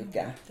drakk jo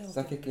ikke, så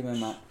jeg fikk jo med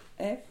meg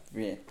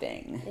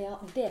everything. Ja,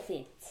 det er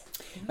fint.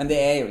 Men det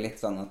er jo litt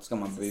sånn at skal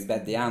man bli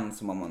bedt igjen,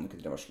 så må man ikke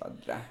drive og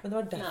sladre. Men det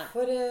var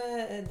derfor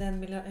den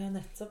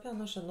nettopp,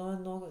 nå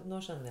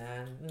skjønner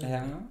jeg.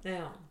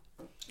 Ja.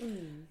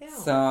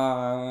 Så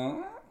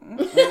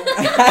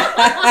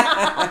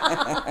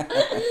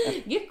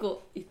Gikko,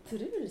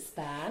 utrolig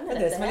spennende. Men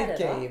det som er litt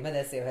gøy med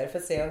det Se og Hør,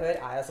 for Se og Hør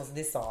er jo sånn som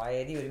de sa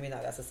de gjorde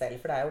mye av seg selv,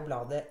 for det er jo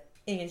bladet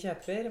ingen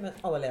kjøper, men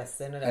alle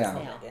leser når det er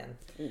sammenliggen.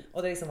 Og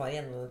det liksom var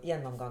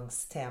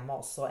gjennomgangstema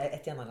også,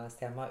 et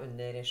gjennomgangstema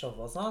under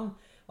showet og sånn,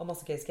 og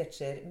masse gøy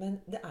sketsjer, men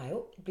det er jo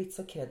blitt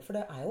så kred, for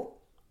det er jo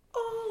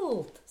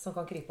alt som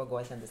kan krype og gå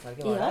i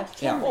Kjendis-Norge var der.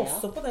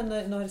 Også på den,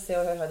 når Se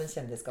og Hør har den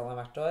kjendisskala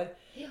hvert år.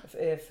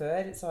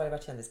 Før så har det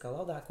vært kjendisskala,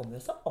 og der kommer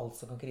jo så alt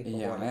som kan krype og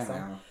gå.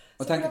 Liksom.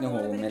 Og tenk nå,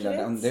 det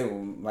er jo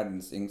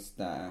verdens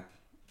yngste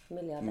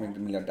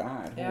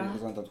milliardær.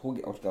 At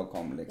hun orker å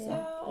komme, liksom. Ja,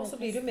 og så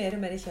blir det jo mer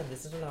og mer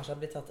kjendiser som lar seg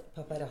bli tatt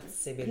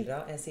paparazzi-bilder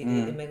av. Jeg sier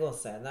det med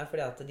gåseøyne,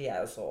 fordi at de er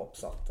jo så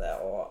oppsatte,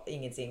 og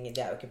ingenting,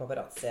 det er jo ikke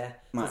paparazzi,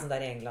 sånn som det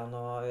er i England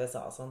og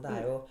USA og sånn. Det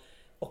er jo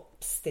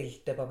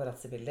oppstilte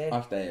paparazzi-bilder.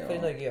 Alt det, for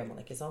i Norge gjør man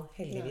ikke sånn.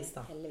 Heldigvis,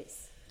 da.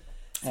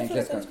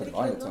 Egentlig skal det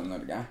være litt sånn i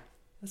Norge.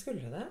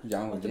 Skulle det? Ja,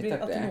 at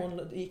noen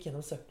gikk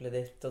gjennom søppelet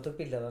ditt og tok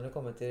bilder av deg når du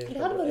kom til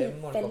det hadde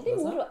vært veldig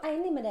moro,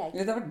 enig med deg.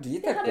 Ja, det var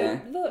det hadde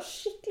vært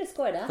skikkelig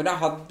skøy det. For da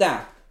hadde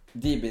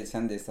de blitt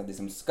kjendiser, de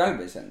som skal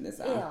bli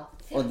kjendiser.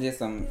 Og de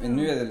som,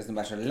 nå er det liksom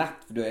bare så lett,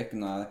 for du er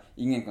ikke noe,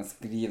 ingen kan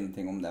skrive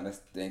noe om det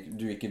hvis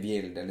du ikke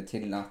vil det eller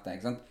tillater,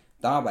 ikke sant?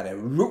 Da bare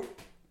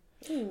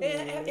Jeg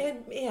er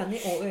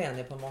enig og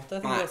uenig på en måte.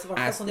 Jeg tenker også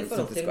hvertfall sånn i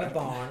forhold til med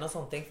barn og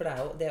sånne ting, for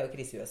det er jo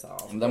krise i USA.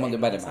 Da må du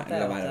bare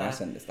være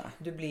kjendis da.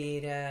 Du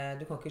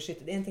kan ikke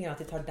skyte. En ting er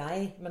at de tar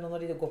deg, men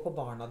når de går på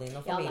barna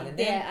dine og familien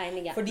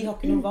din, for de har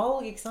ikke noe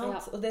valg, ikke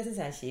sant? Og det synes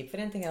jeg er kjipt.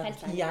 For en ting er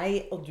at jeg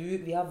og du,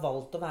 vi har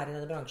valgt å være i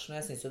denne bransjen, og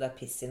jeg synes jo det er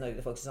piss i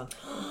Norge. Folk sier sånn,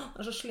 det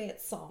er så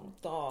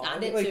slitsomt,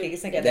 det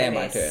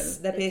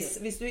er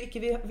piss.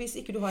 Hvis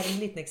ikke du har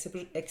en liten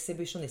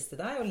ekshibisjonist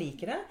i deg og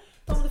liker det,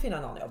 da må du finne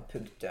en annen jobb,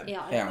 punktum.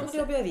 Da må du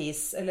jobbe i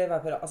avis, eller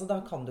være på, altså da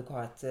kan du ikke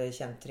ha et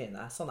kjent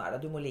tryne. Sånn er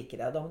det, du må like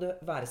det. Da må du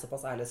være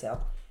såpass ærlig og si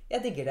at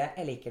jeg digger det,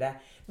 jeg liker det.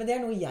 Men det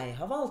er noe jeg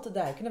har valgt, det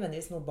er jo ikke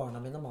nødvendigvis noe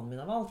barna mine og mannen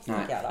min har valgt.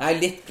 Jeg er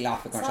litt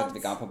glad for kanskje at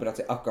vi ikke har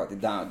paparazzi akkurat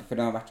i dag, for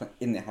det har vært sånn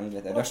inn i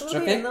helvete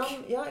rushtrafikk.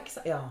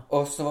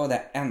 Og så var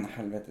det en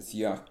helvetes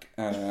gjøk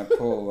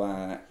på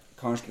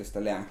Karnslyst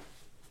allé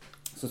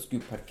som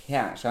skulle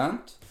parkere,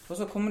 sant? Og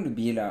så kommer det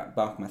biler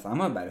bak meg, så jeg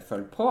må bare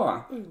følge på.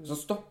 Så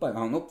stopper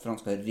han opp, for han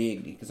skal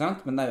rygge, ikke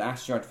sant? Men da har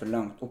jeg kjørt for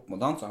langt opp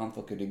mot han, så han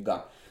får ikke rygga.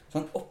 Så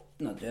han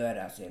åpner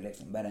døra, så jeg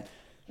liksom bare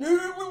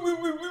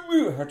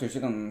hørte jo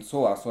ikke han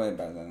så jeg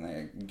bare denne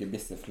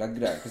gebisset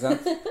flagre, ikke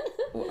sant?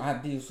 Og jeg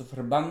blir jo så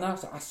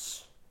forbannet, så jeg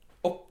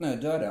åpner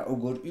døra og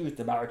går ut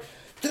og bare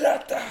dra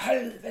til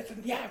helvete,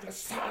 jævla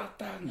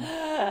satan!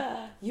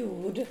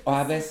 Jord. Og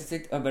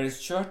jeg bare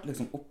kjørte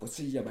liksom opp på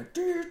siden, bare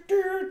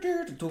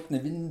tok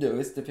ned vinduet og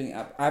visste ting.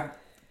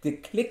 Det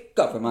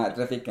klikket for meg i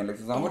trafikken,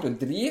 liksom, så han ble jo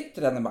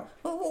dritredd, bare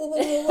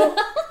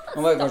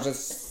han var jo kanskje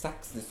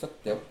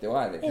 60-70-80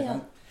 år, ikke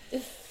sant?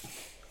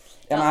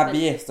 Ja, men jeg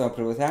blir så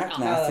provosert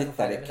når jeg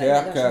sitter i kø,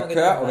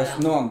 og hvis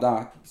noen da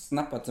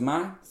snapper til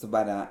meg, så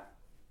bare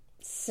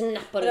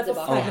snapper du tilbake. Det er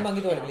tilbake. forferdelig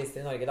mange dårlige bilister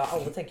i Norge da.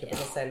 Alle tenker på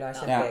seg selv og er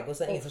kjempeego, så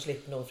det er ingen som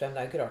slipper noen frem. Det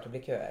er jo ikke rart det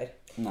blir køer.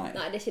 Nei,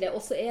 det er ikke det.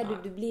 Og så er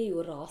du blir jo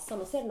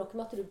rasende. Og så er det noe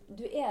med at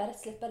du er rett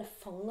og slett bare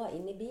fanget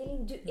inn i bilen.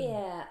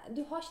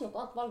 Du har ikke noe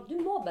annet valg. Du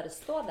må bare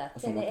stå der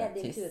til det er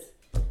din tur.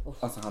 Og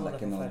så hadde jeg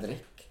ikke noe å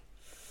drikke.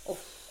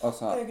 Og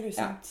så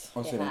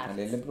ringte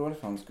lillebror,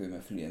 for han skulle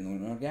med flyet i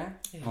Nord-Norge.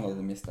 Han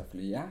hadde mistet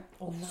flyet.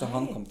 Så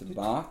han kom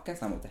tilbake,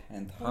 så jeg måtte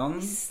hente han.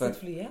 Mistet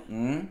flyet?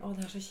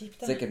 Det er så kjipt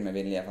det. Sikkert med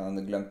vilje, for han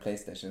hadde glemt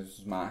PlayStation hos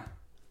meg.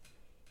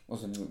 Og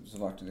så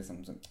var det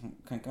liksom sånn,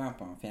 kan ikke være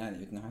på en ferie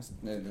uten å ha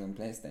liksom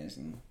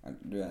PlayStation.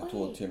 Du er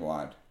 22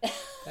 år.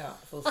 Ja,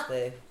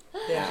 foster.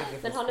 Det er skikkelig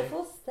foster. Men han er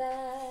foster.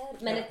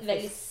 Men et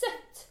veldig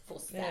søtt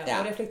foster. Ja,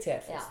 og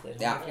reflektert foster.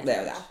 Ja, det er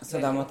jo det.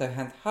 Så da måtte jeg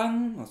hente han,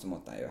 og så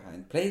måtte jeg jo ha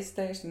en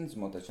PlayStation,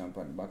 så måtte jeg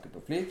kjøre tilbake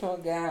på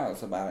flytoget, og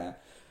så bare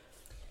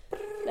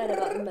Det Der det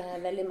var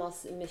med veldig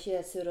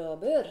mye surr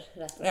og bør,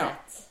 rett og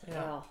slett.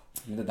 Ja.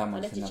 Det er der man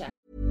Men det er ikke kjenner.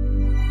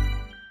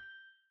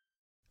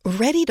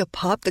 Ready to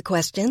pop the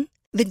question?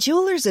 The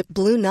jewelers at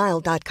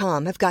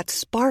BlueNile.com have got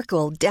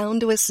sparkle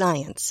down to a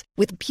science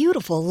with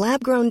beautiful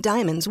lab-grown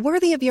diamonds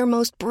worthy of your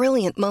most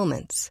brilliant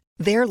moments.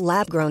 Their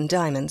lab-grown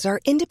diamonds are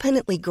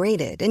independently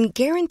graded and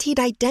guaranteed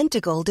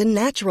identical to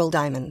natural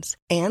diamonds,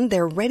 and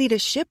they're ready to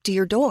ship to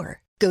your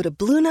door. Go to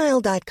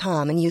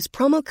BlueNile.com and use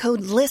promo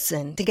code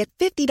LISTEN to get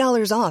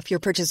 $50 off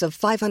your purchase of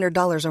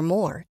 $500 or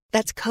more.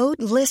 That's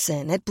code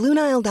LISTEN at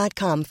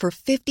BlueNile.com for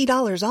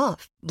 $50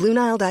 off.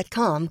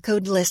 BlueNile.com,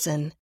 code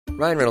LISTEN.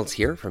 Ryan Reynolds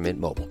here from Mint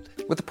Mobile.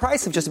 With the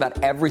price of just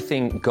about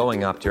everything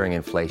going up during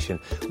inflation,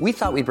 we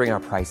thought we'd bring our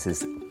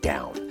prices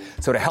down.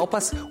 So to help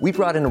us, we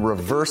brought in a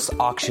reverse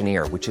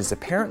auctioneer, which is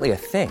apparently a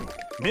thing.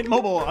 Mint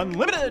Mobile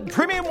Unlimited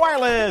Premium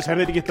Wireless. How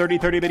to get 30,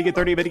 30, bit to get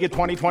 30, bit to get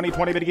 20, 20,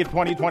 20, bit to get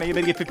 20, 20,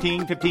 bit to get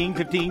 15, 15,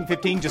 15,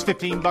 15, just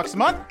 $15 a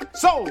month?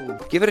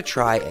 Sold! Give it a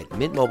try at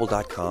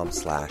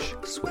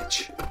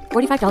mintmobile.com/switch.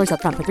 $45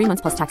 up front for 3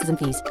 months plus taxes and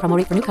fees. Promo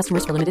rate for new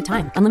customers for limited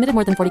time. Unlimited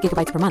more than 40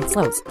 gigabytes per month.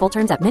 Slows full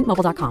terms at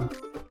mintmobile.com.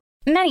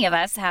 Many of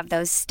us have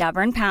those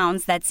stubborn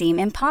pounds that seem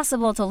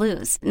impossible to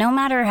lose, no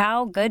matter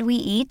how good we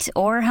eat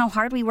or how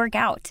hard we work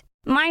out.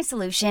 My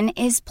solution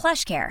is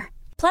PlushCare.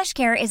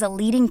 PlushCare is a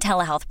leading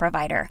telehealth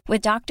provider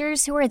with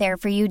doctors who are there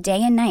for you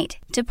day and night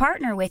to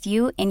partner with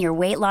you in your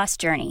weight loss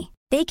journey.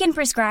 They can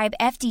prescribe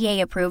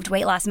FDA-approved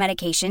weight loss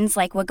medications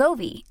like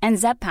Wegovy and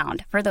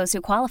Zepbound for those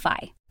who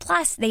qualify.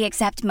 Plus, they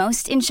accept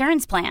most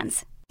insurance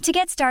plans. To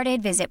get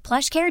started, visit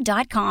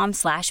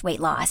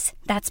plushcare.com/weightloss.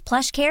 That's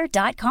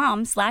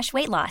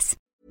plushcare.com/weightloss.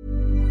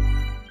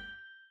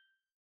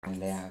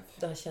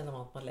 Da kjenner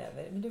man at man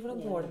lever. Men du,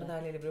 hvordan går det med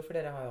deg, lillebror? For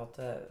dere har jo hatt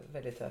det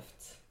veldig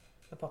tøft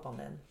med pappaen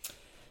din.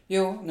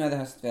 Jo, nå er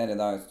det høstferie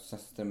da.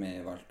 Søster mi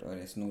valgte å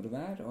reise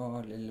nordover,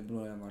 og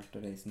lillebror har valgt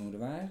å reise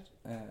nordover.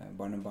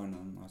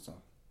 Barnebarna, altså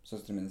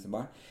søsteren min er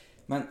barn.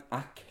 Men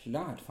jeg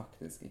klarer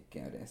faktisk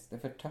ikke å reise. Det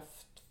er for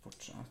tøft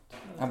fortsatt.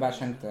 Jeg bare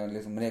kjente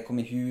liksom, jeg kom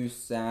i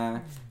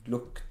huset,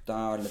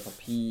 lukta alle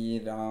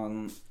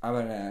papirene. Jeg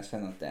bare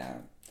kjenner at det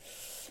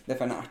er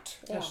for nært.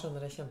 Jeg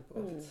skjønner det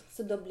kjempegodt.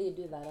 Så da blir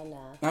du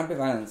værende? Jeg blir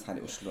værende her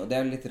i Oslo. Det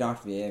er jo litt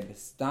rart, vi er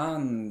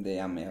bestandig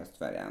hjemme i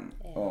høstferien,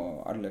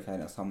 og alle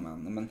ferier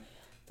sammen. Men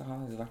da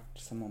har vi vært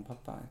sammen med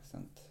pappa, ikke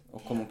sant? Og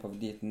komme opp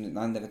dit.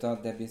 Nei, det, vet du,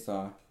 det blir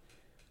så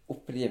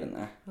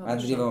opprivende. Jeg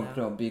driver og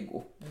prøver å bygge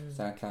opp, så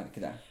jeg klarer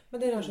ikke det. Men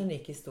dere har så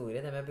unik historie,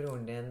 det med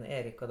broren din,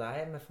 Erik og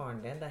deg, med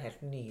faren din. Det er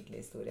helt nydelig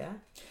historie.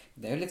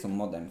 Det er jo litt sånn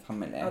modern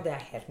family. Ja, det er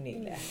helt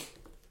nydelig.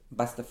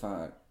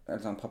 Bestefar,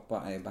 eller sånn, pappa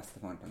er jo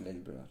bestefaren til en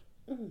lillebror.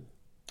 Ja,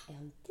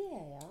 det,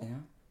 ja.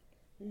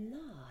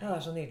 Nei. Ja, det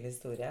er så nydelig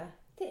historie.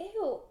 Det er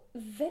jo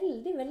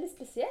veldig, veldig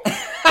spesielt.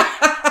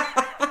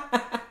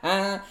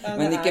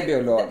 Men ikke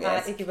biologisk. Det er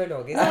ikke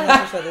biologisk, det er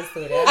en skjønn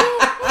historie.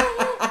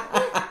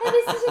 Jeg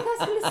visste ikke hva jeg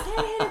skulle si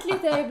her et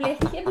lite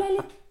øyeblikk. Jeg ble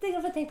litt, for jeg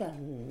tenkte,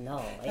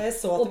 Jeg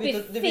så at du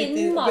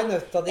begynte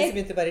nøtta di, så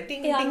begynte bare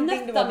ding, ding, ding.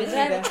 Nøtta mi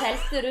drev og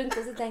telte rundt,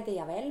 og så tenkte jeg,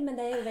 ja vel, men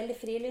det er jo veldig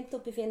frilynt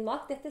oppe i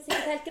Finnmark. Dette er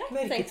sikkert helt greit,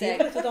 tenkte jeg.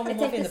 Jeg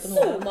tenkte så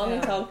mange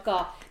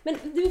tanker. Men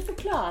du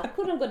forklarer,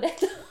 hvordan går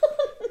dette?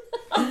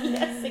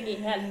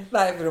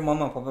 Nei, for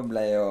mamma og pappa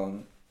ble jo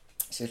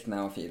skilt når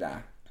jeg var 4,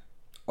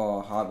 og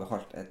har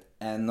beholdt et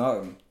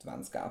enormt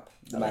vennskap.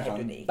 De er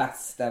sånn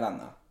beste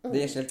venner. De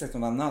er skilt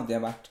som venner, og de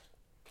har vært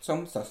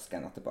som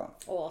søsken etterpå.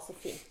 Så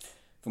fint.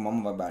 For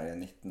mamma var bare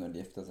 19 når de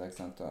gifte seg, ikke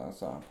sant? Og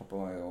så pappa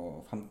var jo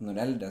 15 år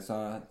eldre,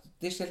 så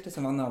de skilte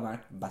som venner og har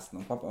vært best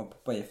med pappa. Og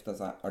pappa gifte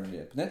seg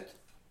aldri på nytt.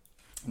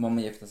 Mamma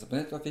gifte seg på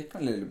nytt og fikk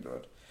en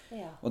lillebror.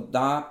 Ja. Og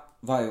da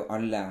var jo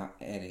alle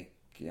Erik,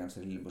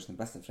 altså lillebror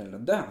sin besteforeldre,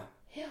 døde.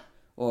 Ja.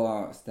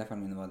 Og stefaren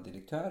min var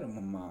direktør, og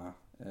mamma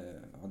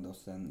hadde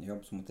også en jobb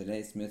som måtte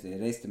reise mye, så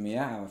jeg reiste mye.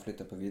 Jeg var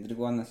flyttet på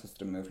videregående,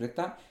 søsteren min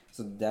flyttet.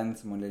 Så den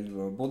som var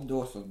lillebror bodde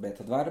hos og ble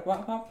tatt vare på,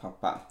 var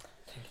pappa.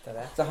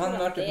 Så han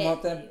var på en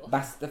måte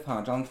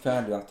bestefar, så han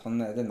føler jo at han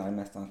er det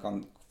nærmeste han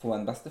kan få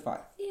en bestefar.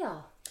 Ja.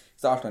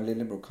 Så alt han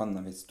lillebror kan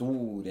av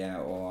historie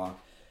og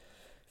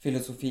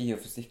filosofi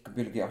og fysikk og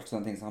biologi, alt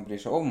sånne ting som han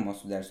bryr seg om, og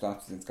studerer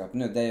statsvitenskap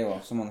nå, det er jo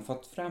som han har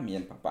fått fra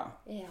min pappa.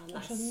 Ja, det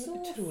er så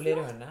utrolig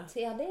rørende.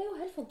 Ja, det er jo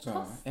helt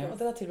fantastisk. Så, ja. Og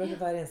dere har tilbrakt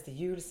hver eneste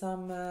jul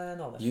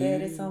sammen, alle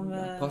ferie sammen.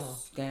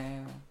 Påske,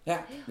 ja,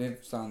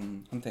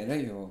 han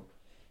feirer jo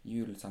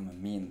jul sammen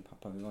med min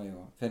pappa. Vi var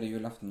jo før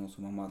julaften hos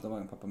mamma, da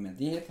var jo pappa med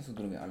dit, og så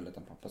dro vi alle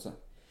til pappa. Så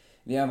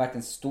vi har vært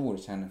en stor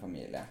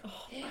kjernefamilie.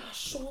 Det er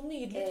så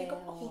nydelig.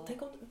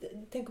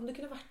 Tenk om det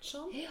kunne vært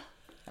sånn. Ja,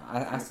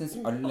 jeg synes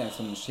alle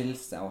som skiller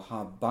seg og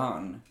har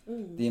barn,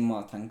 de må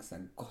tenke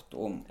seg godt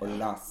om og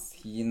la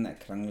sine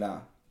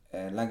krangler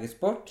legges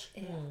bort.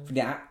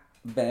 Fordi jeg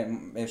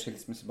ble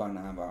skilsmissebarn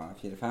da jeg var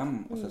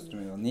 4-5, og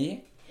søsteren min var 9.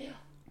 Jeg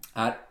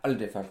har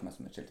aldri følt meg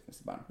som et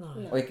skilsmissebarn.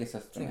 Og ikke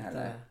søsteren min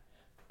heller.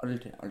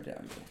 Aldri.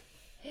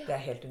 Det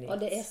er helt unikt. Og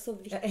det er så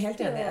viktig. Jeg er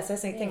helt enig. Altså,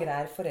 jeg tenker det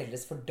er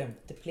foreldres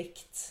fordømte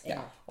plikt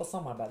å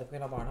samarbeide på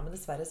grunn av barna. Men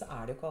dessverre så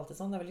er det jo ikke alltid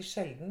sånn. Det er veldig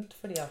sjeldent,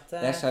 fordi at...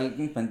 Det er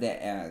sjeldent, men det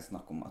er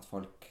snakk om at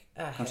folk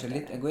Kanskje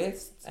litt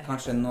egoist.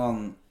 Kanskje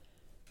noen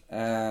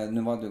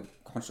nå var det jo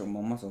kanskje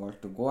mamma som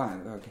valgte å gå.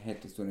 Jeg har ikke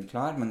helt historien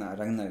klar, men jeg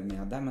regner jo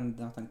med det. Men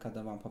da tenker jeg at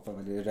da var pappa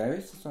veldig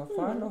raus i så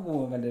fall, og hun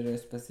var veldig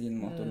raus på sin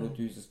måte, og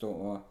lot huset stå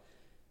og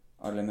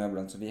alle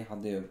møblene, så vi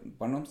hadde jo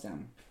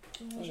barndomshjem.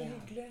 Så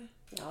hyggelig.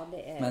 Ja, det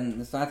er...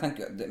 Men så jeg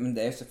tenker, men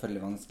det er jo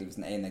selvfølgelig vanskelig hvis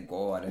den ene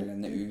går, eller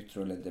den er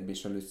utro, eller det blir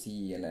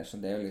jalousi, eller så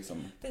det er jo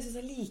liksom... Det synes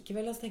jeg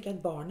likevel, og så tenker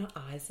jeg at barna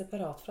er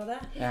separat fra det.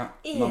 Ja,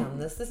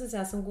 Eneste synes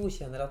jeg som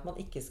godkjenner at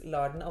man ikke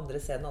lar den andre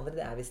se den andre,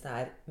 det er hvis det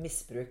er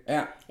misbruk,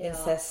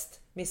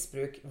 incest,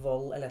 misbruk,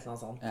 vold, eller et eller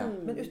annet sånt. Ja.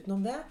 Men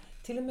utenom det,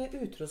 til og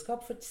med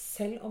utroskap, for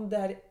selv om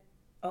det er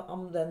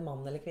om den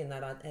mann eller kvinne er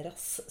da en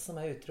rass som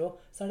er utro,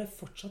 så er det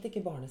fortsatt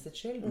ikke barnet sitt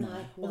skyld.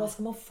 Nei. Og da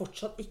skal man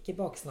fortsatt ikke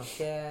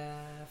baksnakke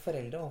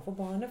foreldre overfor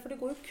barnet, for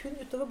det går jo kun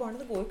utover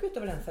barnet, det går jo ikke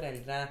utover den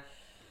foreldre.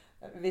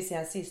 Hvis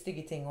jeg sier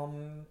stygge ting om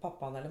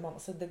pappaen eller mamma,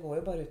 så det går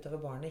jo bare utover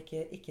barnet,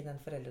 ikke den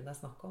foreldren det er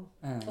snakk om.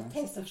 Og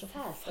tenk så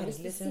fælt,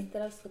 hvis du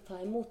sitter og skal ta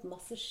imot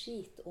masse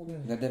skit om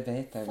det vet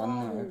jeg,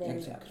 mora di.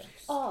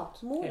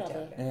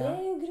 Det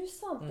er jo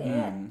grusomt, det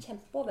er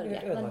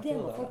kjempeovergrep, men det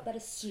må folk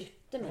bare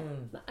slutte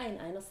med en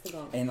eneste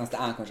gang. Eneste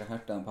jeg kanskje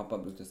hørte om pappa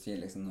brukte å si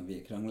liksom når vi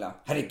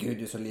kranglet, herregud,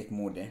 du er så lik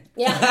mor di.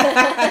 Ja,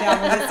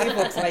 men det sier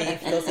folk som er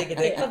gift, og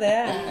sikkert ikke på det.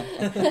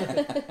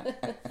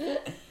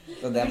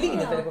 Du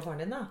ligner veldig på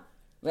faren din da.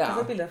 Ja.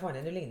 Altså, bildet av faren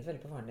din, du ligner veldig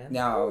på faren din.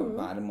 Ja, og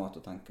væremåte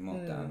og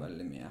tenkemåte er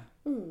veldig mye.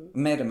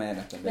 Mer og mer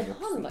etter det. Men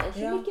han var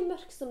ikke like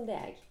mørk som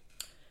deg.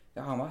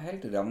 Ja, han var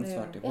helt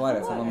ravnsvart i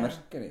håret, så han var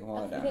mørkere i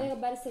håret. Jeg har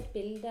bare sett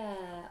bilde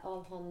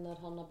av han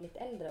når han har blitt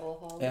eldre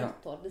og har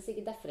grått hår. Det er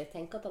sikkert derfor jeg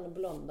tenker at han er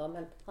blond da,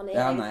 men han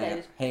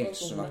er helt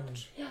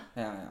svart. Ja.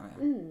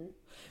 Men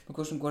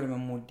hvordan går det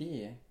med mor di?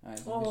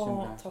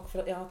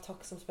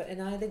 Takk som spør.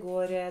 Nei, det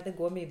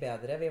går mye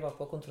bedre. Vi var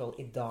på kontroll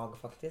i dag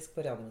faktisk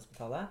på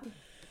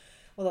Radiumhospitalet.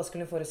 Og da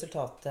skulle hun få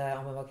resultatet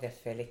om hun var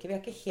kreftfri eller ikke. Vi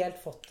har ikke helt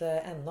fått det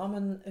ennå,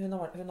 men hun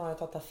har jo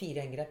tatt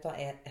 4 inngrep. Da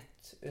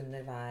ett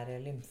under hver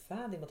lymfe.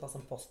 De må ta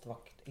som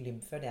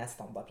postvakt-lymfer. Det er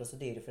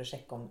standardprosedyre for å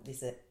sjekke om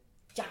disse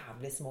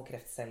jævlig små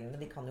kreftcellene,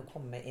 de kan jo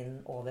komme inn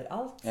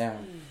overalt. Ja.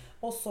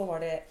 Og så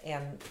var det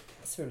en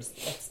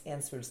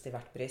svulst i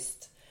hvert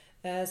bryst.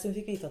 Så hun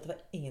fikk vite at det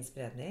var ingen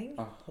spredning.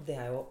 Og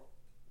det er jo,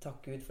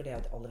 takk Gud, for det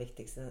er jo det aller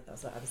viktigste.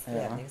 Altså er det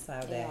spredning, så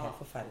er jo det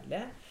helt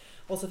forferdelig.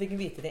 Og så fikk hun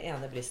vite det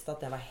ene brystet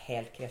at det var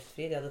helt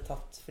kreftfri. De hadde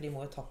tatt, for de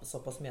må jo tappe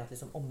såpass mye at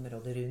liksom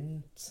området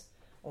rundt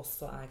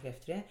også er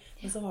kreftfri.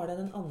 Men så var det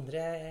den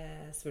andre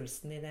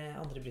svulsten i det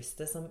andre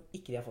brystet som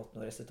ikke vi har fått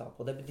noe resultat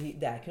på. Det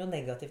er ikke noe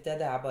negativt det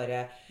er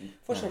bare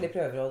forskjellige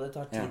prøver, og det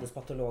tar tid hos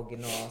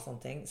patologen og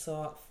sånne ting. Så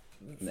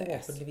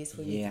forhåpentligvis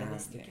får vi vite det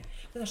neste uke.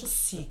 Men det er så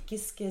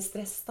psykisk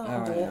stress da,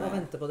 å gå og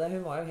vente på det.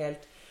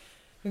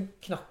 Hun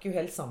knakk jo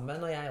helt sammen,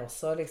 og jeg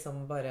også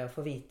liksom bare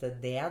får vite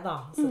det da.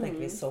 Så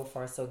tenker vi so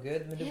far so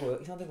good, men det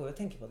går jo å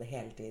tenke på det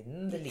hele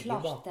tiden. Det ligger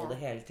jo bak på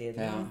det hele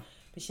tiden.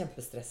 Du blir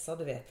kjempestresset,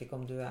 du vet ikke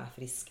om du er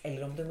frisk,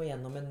 eller om du må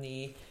gjennom en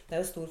ny... Det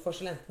er jo stor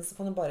forskjell, enten så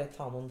kan du bare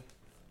ta noen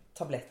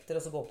tabletter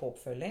og så gå på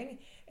oppfølging,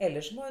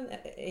 eller så må hun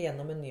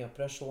gjennom en ny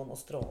operasjon og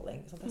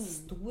stråling. Så det er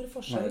stor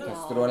forskjell.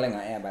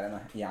 Strålinga er bare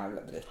noe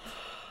jævla dritt.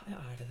 Ja,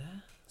 er det det?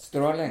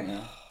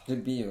 Strålinga,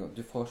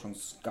 du får sånn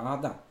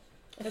skader.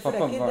 Det er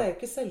jo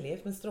ikke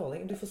cellegift, men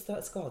stråling. Du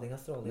får skading av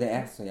stråling. Det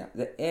er så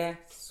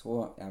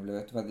jævlig.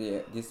 Vet du hva,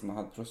 de som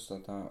har hatt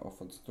prostata og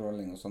fått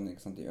stråling og sånn,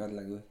 ikke sant? De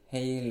ødelegger jo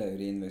hele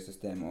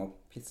urinveisystemet og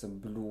pisser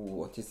blod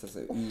og tisser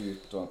seg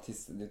ut og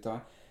tisser ditt og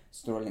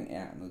stråling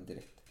er noe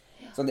dritt.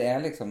 Så det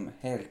er liksom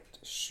helt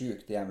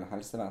sjukt det jævla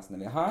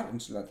helsevesenet vi har.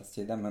 Unnskyld at jeg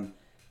sier det, men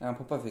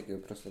pappa fikk jo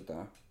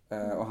prostata,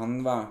 og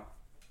han var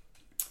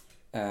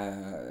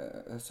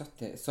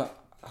 70, så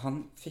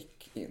han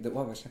fikk det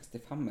over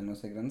 65 eller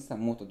noe grenser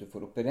mot at du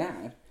får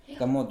operere.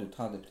 Da må du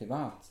ta det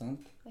privat,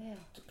 sant?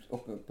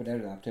 Opererer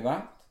du deg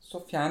privat,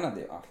 så fjerner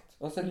de jo alt.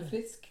 Og så er du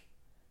frisk.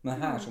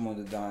 Men her så må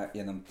du da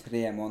gjennom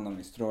 3 måneder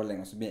med stråling,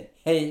 og så blir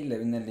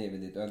hele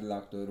underlivet ditt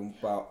ødelagt, og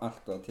rumpa og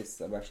alt, og tiss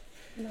og bæsj.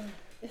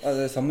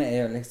 Det samme er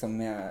jo liksom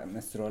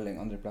med stråling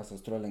andre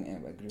plasser. Stråling er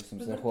jo bare grusomt.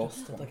 Men det er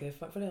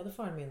prostatakreft, for det hadde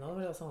faren min også.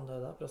 Var det også han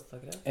døde av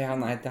prostatakreft? Ja,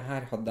 nei, det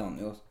her hadde han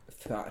jo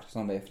før, så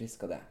han ble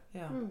frisk av det.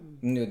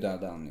 Nå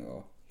døde han jo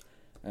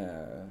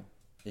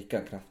ikke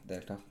av kreft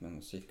deltatt,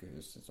 men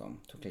sykehuset som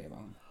tok livet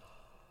av han.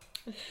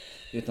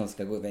 Uten at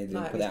skal gå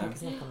videre på det. Nei, vi skal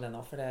ikke snakke om det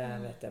nå, for det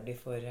vet jeg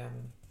blir for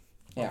vanskelig.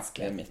 Ja,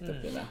 det er midt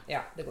oppi det.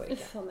 Ja, det går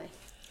ikke. For meg.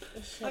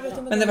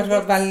 Men det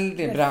var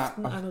veldig bra at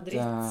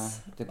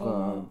det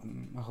går.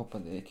 Jeg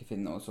håper det ikke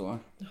finner noe så.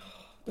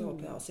 Det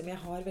håper jeg også. Men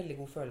jeg har veldig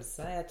god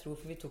følelse. Jeg tror,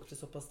 for vi tok det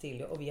såpass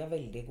tidlig, og vi har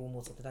veldig god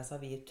motsatt til deg, så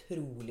har vi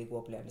utrolig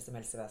god opplevelse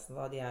med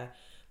helsevesenet. Da de er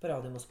på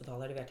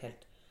Radiumhospitalet, har de vært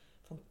helt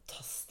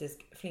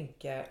fantastisk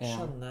flinke,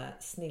 skjønne,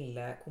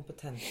 snille,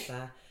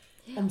 kompetente,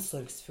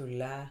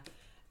 omsorgsfulle.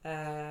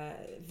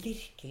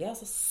 Virkelig,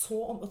 altså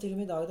og til og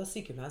med i dag da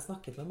sykepleieren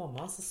snakket med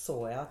mamma, så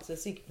jeg at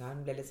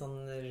sykepleieren ble litt sånn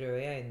rød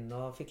i øynene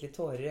og fikk litt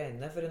tårer i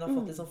øynene, for hun har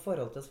fått litt sånn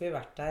forhold til oss. Vi har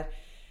vært der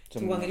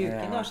 2 ganger i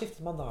uken, har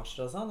skiftet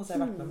bandasjer og sånn, og så har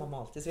jeg vært med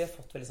mamma alltid, så vi har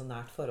fått veldig sånn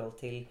nært forhold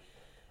til,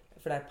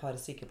 for det er et par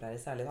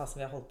sykepleiere særlig da,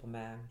 som vi har holdt på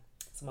med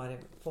som har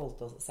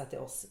forholdt seg til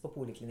oss på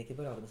poliklinikken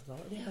på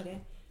Radiumhospitalet. Det bare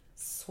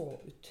så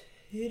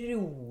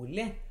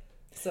utrolig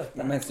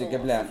søte. Men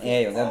sykepleieren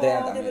jo det. Det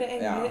var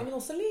engler, men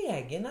også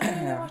legene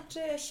har vært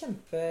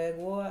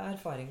kjempegod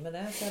erfaring med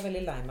det. Så jeg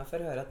veldig lei meg for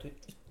å høre at du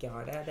ikke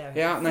har det.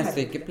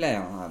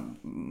 Sykepleieren har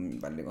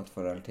veldig godt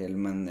forhold til,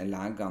 men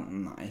legene,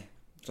 nei.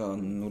 Så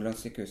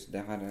Nordlandssykehuset, det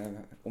har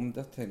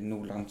omdøtt til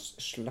Nordlands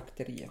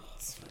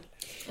slakteriet.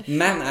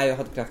 Men jeg har jo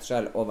hatt kreft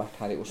selv og vært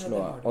her i Oslo,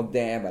 og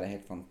det bare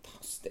helt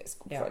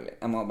fantastisk oppfølging.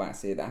 Jeg må bare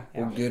si det.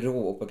 Og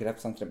Gro oppe på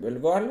kreftsenteret på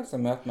Ullevål,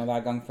 som møter meg hver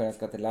gang før jeg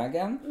skal til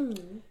legen.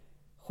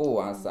 Hun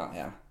altså,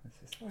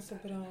 Så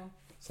bra.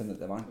 Synes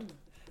det varmt.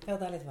 Ja,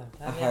 det litt varmt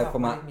her. Jeg har jo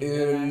på meg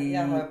ull.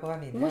 Jeg har jo på meg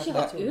min. Du må ikke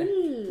ha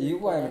ull. Jo,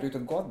 jeg har vært ute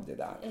og gått i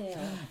dag.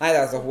 Nei,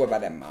 altså, hun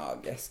bare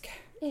magisk.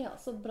 Ja,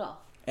 så bra.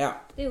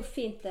 Ja. Det jo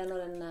fint det når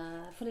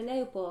for den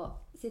jo på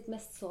sitt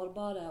mest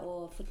sårbare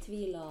og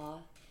fortvilet.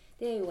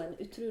 Det jo en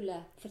utrolig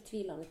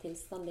fortvilende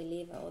tilstand i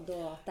livet, og da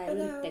at de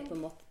rundt deg på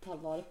en måte tar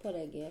vare på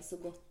deg så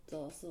godt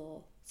og så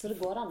det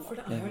går an da. For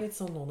det jo litt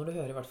sånn nå når du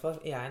hører, i hvert fall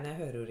når jeg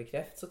hører ordet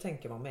kreft, så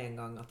tenker man med en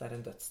gang at det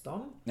en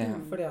dødsdom.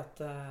 Fordi at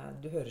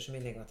du hører så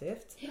mye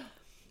negativt. Ja.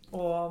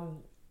 Og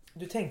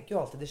du tenker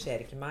jo alltid det skjer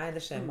ikke meg,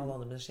 det skjer med alle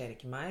andre, men det skjer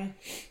ikke meg.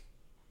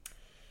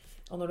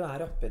 Og når du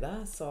oppi det,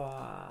 så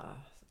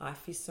nei,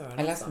 fy søren.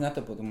 Jeg leste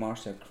nettopp på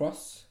Marcia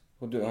Cross,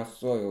 og du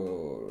så jo,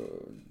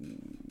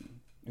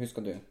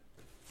 husker du?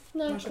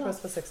 Marcia Cross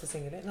for Sex og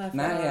Single?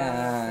 Nei,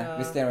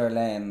 Wisteria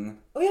Lane.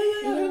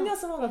 Hun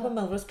som var med på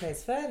Melrose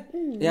Place før.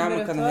 Ja,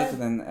 men kan det hete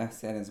den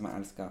serien som jeg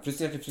elsker?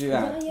 Frustrerte frue.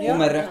 Hun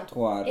med rødt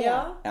hår. Ja.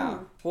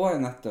 Hun har jo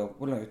nettopp,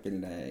 hun la ut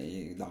bildet i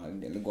dag,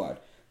 eller går,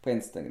 på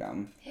Instagram.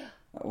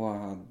 Og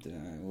hadde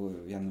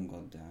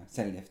gjennomgått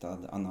cellegift av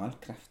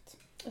analkreft.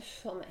 Uff,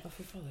 for meg.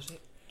 Fy fader, så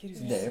så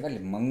det jo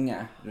veldig mange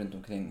rundt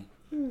omkring.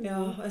 Ja,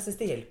 jeg synes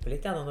det hjelper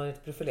litt når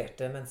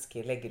profilerte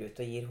mennesker legger ut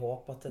og gir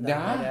håp at det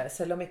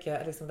selv om ikke,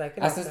 liksom, det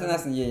ikke jeg synes det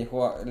nesten gir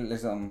håp,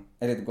 liksom,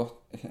 litt godt,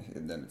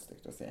 det litt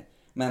stygt å si,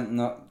 men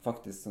når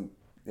faktisk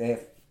det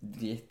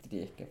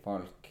dritrike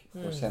folk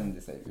og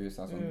kjendiser i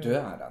USA som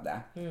dør av det,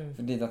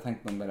 fordi da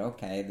tenker man bare,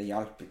 ok, det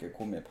hjalp ikke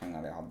hvor mye penger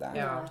vi hadde.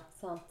 Ja,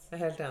 sant. Jeg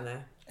helt enig.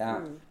 Ja.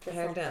 Jeg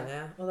helt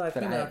enig. Og da for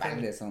jeg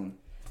veldig sånn,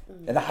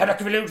 det her har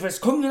ikke vel gjort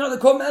hvis kongen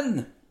hadde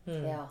kommet!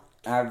 Ja.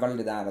 Jeg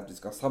veldig der at du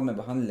skal ha samme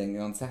behandling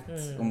uansett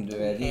om du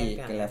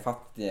rik eller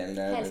fattig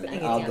eller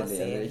adelig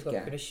eller ikke. Du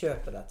skal kunne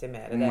kjøpe deg til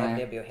mer.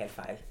 Det blir jo helt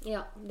feil.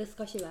 Ja, det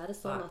skal ikke være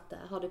sånn at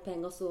har du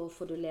penger så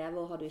får du leve,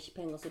 og har du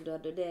ikke penger så dør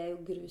du. Det jo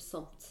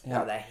grusomt.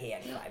 Ja, det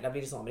helt feil. Da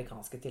blir det sånne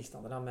amerikanske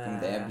tilstander. Men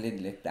det blir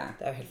litt det.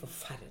 Det jo helt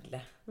forferdelig.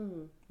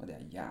 Og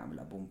det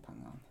jævla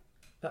bompengene.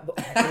 Ja,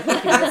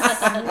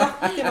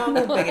 ikke noe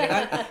bompenger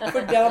engang,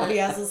 for da blir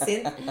jeg så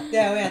sint.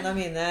 Det jo en av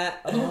mine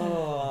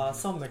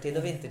sommertid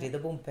og vintertid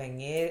og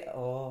bompenger.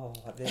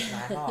 Jeg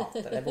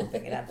hater det.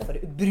 Bompenger for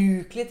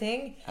ubrukelige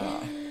ting.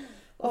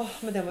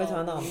 Men det må vi ta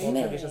en annen måte, for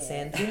det blir så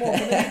sent. Vi må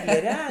komme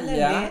videre,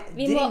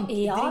 vi må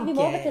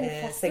over til den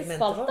faste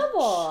spalta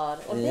vår,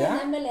 og det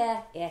nemlig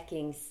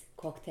Ekings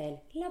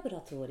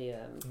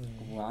cocktail-laboratorium.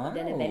 Wow.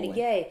 Den veldig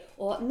gøy.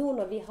 Og nå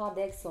når vi har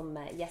deg som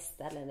gjest,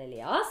 Erlend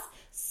Elias,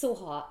 så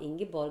har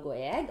Ingeborg og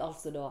jeg,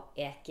 altså da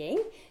Eking,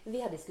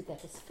 vi har diskutert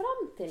oss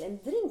frem til en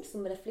drink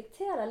som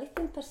reflekterer litt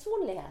din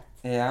personlighet.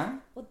 Ja.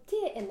 Og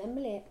det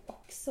nemlig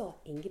også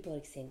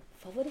Ingeborg sin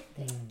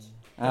favorittdrink.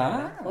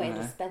 Og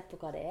du spent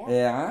på hva det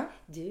Ja.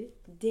 Du,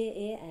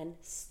 det en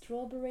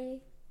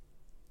strawberry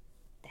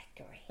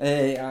daiquiri.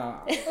 Ja.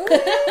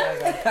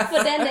 For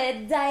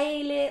den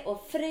deilig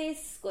og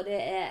frisk, og det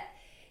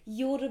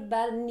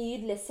jordbær,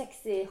 nydelig,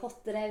 sexy,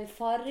 hot rød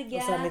farge.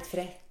 Og så litt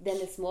frekk.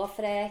 Den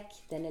småfrekk,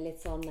 den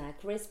litt sånn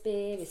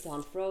crispy, hvis du har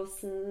den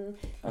frozen.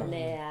 Den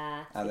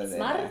litt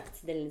smart,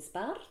 den litt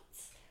spart.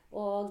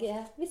 Og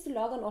hvis du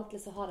lager den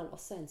ordentlig, så har den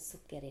også en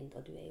sukkerind,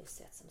 og du jo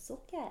søt som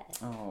sukker.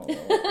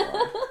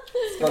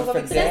 Skål for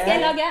det. Så det skal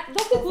jeg lage.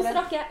 Dere koser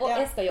dere, og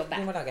jeg skal jobbe.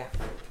 Du må lage.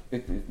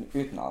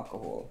 Uten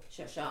alkohol.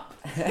 Kjør.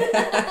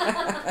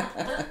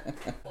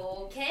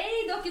 Ok,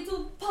 dere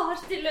to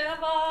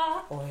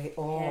partyløver.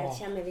 Her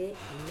kommer vi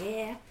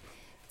med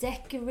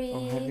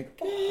daiquiri.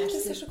 Vær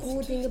så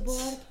god,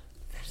 Ingeborg.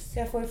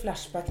 Jeg får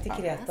flashback til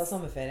Kreta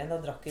sommerferien. Da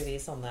drakk vi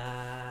sånne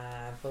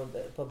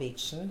på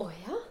beachen.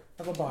 Ja.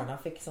 Og barna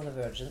fikk sånne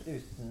virgin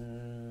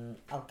uten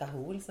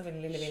alkohol, som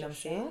Lille Wilhelm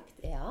sier.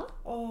 Ja.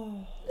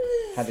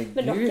 Herregud.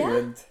 Men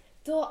dere,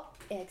 da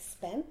jeg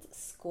spent.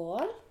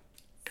 Skål.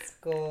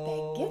 Skål.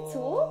 Begge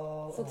to.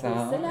 Så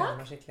koselig.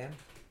 Ja, skikkelig.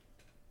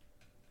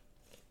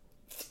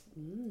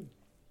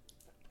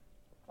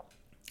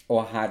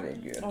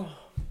 Herregud.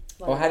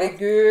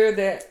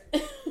 Det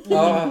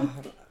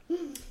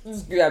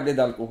skulle jeg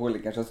blitt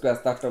alkoholiker, så skulle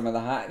jeg starte med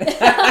det her.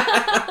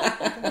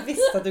 Jeg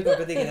visste at du kom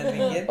til å digge den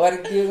vingen.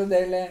 Herregud, så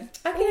deilig.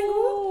 Ikke den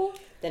god?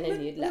 Den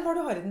nydelig. Men hva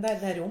du har i den der?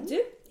 Det rom? Du,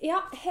 ja,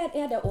 her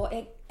det, og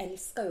jeg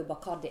elsker jo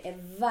Bacardi. Jeg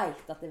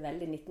vet at det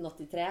veldig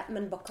 1983,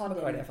 men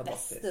Bacardi den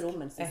beste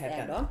rommen, synes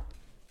jeg da.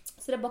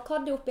 Så det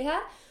Bacardi oppi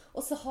her,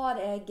 og så har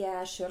jeg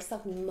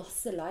selvsagt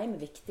masse lime,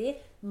 viktig,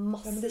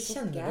 masse sukker. Men det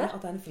kjenner du at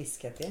det en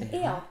friskhet i.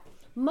 Ja,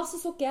 Masse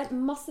sukker,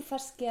 masse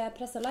ferske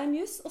presset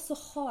limejuice, og så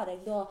har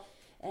jeg da,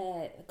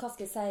 hva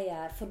skal jeg si,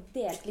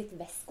 fordelt litt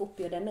væske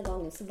oppi, og denne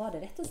gangen så var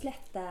det rett og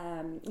slett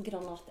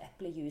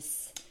granateplejus.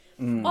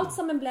 Alt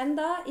sammen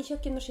blendet i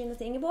kjøkkenmaskinen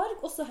til Ingeborg,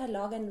 og så har jeg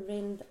laget en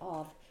rind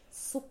av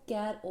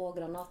sukker og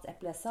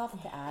granateplesaft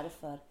til ære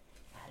for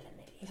Ellen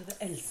Elias. Jeg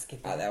elsket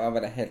det. Ja, det var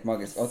bare helt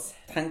magisk. Og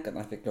tenk at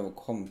jeg fikk lov å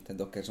komme til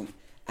dere som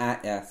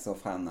jeg så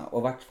fan av,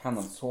 og vært fan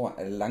av så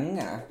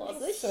lenge.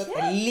 Så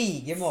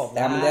like måte.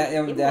 Ja,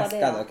 men det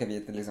skal dere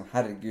vite, liksom,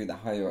 herregud, jeg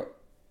har jo,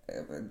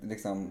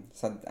 liksom,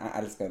 så jeg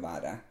elsker å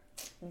være.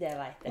 Det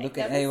vet jeg. Og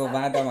dere jo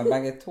hverdag med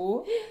begge to.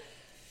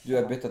 Du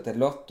har byttet til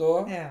Lotto.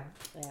 Ja.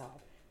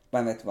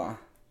 Men vet du hva?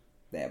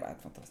 Det er bare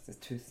fantastisk.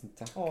 Tusen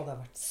takk. Det har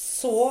vært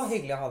så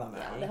hyggelig å ha deg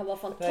med. Ja, det har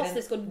vært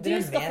fantastisk, og du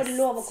skal få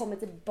lov å komme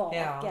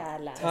tilbake,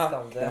 Ellen.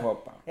 Takk, det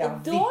håper jeg. Og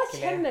da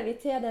kommer vi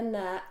til den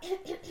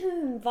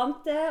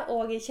vante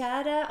og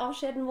kjære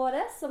avskjeden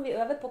våre, som vi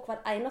øver på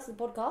hver eneste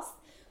podcast.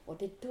 Og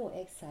det er da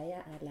jeg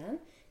sier, Ellen,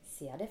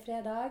 siden det er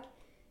fredag,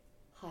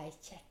 ha en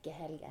kjekke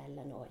helg,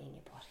 Ellen og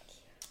Ingeborg.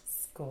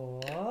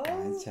 Skål!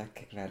 En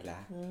kjekk kveld.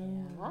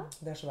 Ja.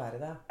 Det er så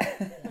vært det.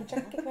 En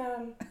kjekke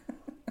kveld.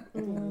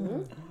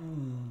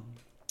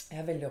 Jeg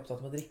er veldig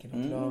opptatt med å drikke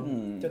noe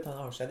til å ta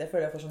en avskjed. Jeg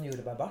føler jeg får sånn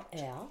jordbærbart.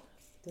 Ja,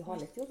 du har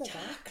litt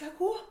jordbærbart. Jækla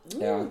god!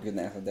 Ja, Gud,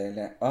 det er så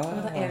deilig. Jeg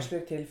må ta en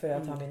slurk til før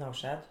jeg tar min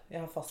avskjed.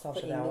 Jeg har fast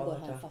avskjed. For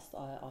Ingeborg har fast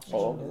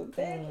avskjed.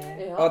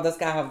 Ja. Da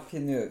skal jeg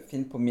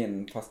finne på min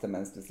faste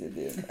mens du sier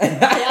det.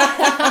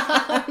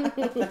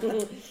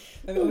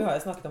 Men vi har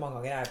jo snakket om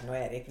mange ganger, Erden og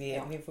Erik. Vi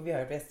har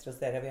jo gjester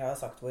hos dere. Vi har jo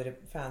sagt hvor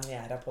fan vi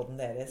er av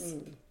podden deres.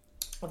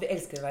 Og vi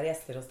elsker å være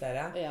gjester hos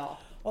dere. Ja.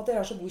 Og at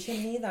dere har så god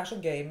kjemi. Det er så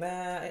gøy med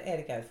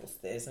Erik er jo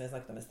foster, som vi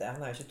snakket om i sted.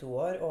 Han er jo 22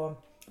 år, og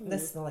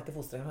nesten, han er ikke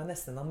foster, han er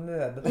nesten en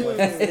amøbe på en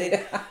foster.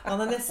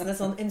 Han er nesten et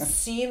sånn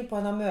enzym på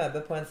en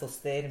amøbe på en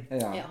foster.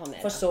 Ja, han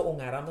er for så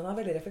ung er han, men han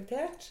er veldig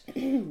reflektert.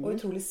 Og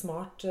utrolig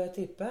smart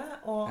type.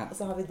 Og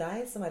så har vi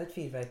deg, som er et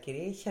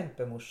fyrverkeri.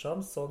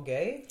 Kjempemorsom, så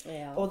gøy.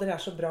 Ja. Og dere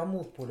er så bra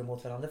motpoler mot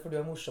hverandre, for du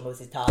er morsom og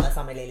sier, ta deg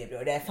sammen,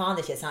 lillebror. Det er faen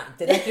ikke sant.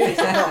 Det tror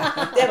jeg ikke på.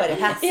 Det er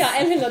bare hest. Ja,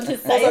 jeg vil at du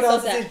sier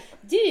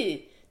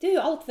sånn. Du er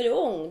jo alt for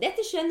ung.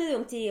 Dette skjønner du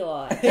om 10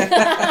 år.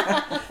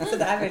 Så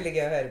det er veldig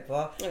gøy å høre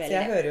på. Så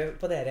jeg hører jo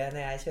på dere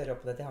når jeg kjører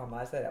opp på det til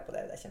Hamar, så hører jeg på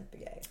dere. Det er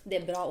kjempegøy. Det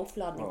er bra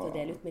oppladning til å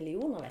dele ut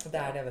millioner, vet du.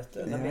 Det er det, vet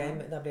du.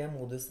 Da blir jeg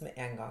modus med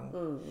en gang.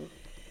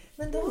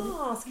 Men da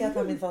skal jeg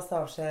ta min faste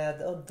avskjed,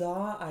 og da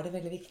er det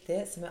veldig viktig,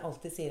 som jeg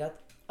alltid sier, at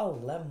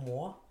alle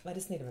må være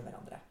snille med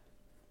hverandre.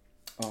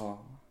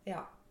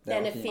 Ja.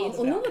 Den er fin.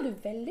 Og nå var du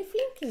veldig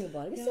flink,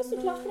 Ingeborg. Jeg synes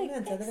du klarte deg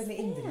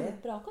ekstremt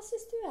bra. Hva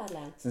synes du,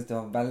 Ellen? Jeg synes det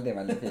var veldig,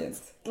 veldig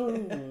fint.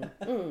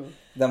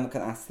 Da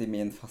kan jeg si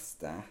min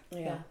faste.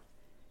 Ja.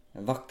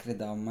 Vakre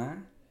dame,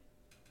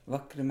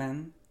 vakre menn,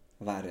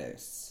 vær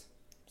raus.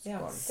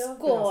 Skål.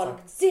 Skål!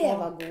 Det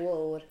var gode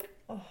ord.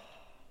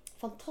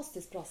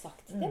 Fantastisk bra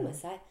sagt. Det må jeg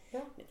si.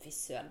 Men fy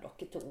søren,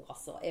 dere to,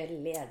 altså. Jeg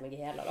ler meg i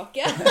hele dere.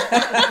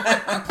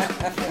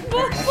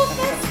 På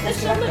fest, jeg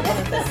skjønner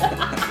dette.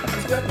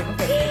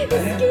 Jeg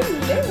skulle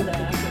jo det.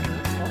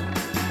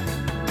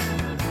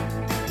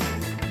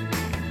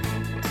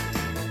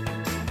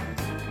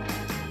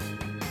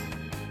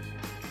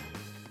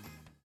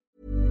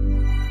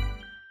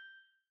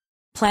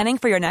 Planning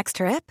for your next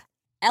trip?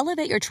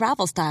 Elevate your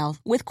travel style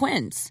with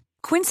Quince.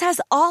 Quince has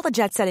all the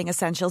jet-setting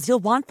essentials you'll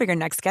want for your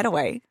next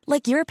getaway,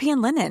 like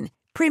European linen,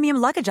 premium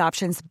luggage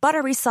options,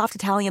 buttery soft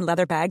Italian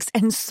leather bags,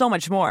 and so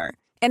much more.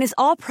 And is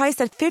all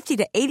priced at 50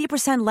 to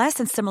 80% less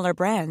than similar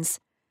brands.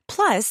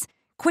 Plus,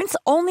 Quince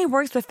only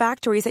works with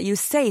factories that use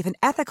safe and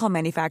ethical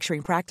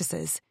manufacturing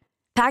practices.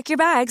 Pack your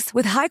bags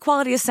with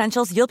high-quality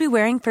essentials you'll be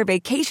wearing for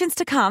vacations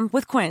to come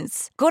with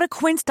Quince. Go to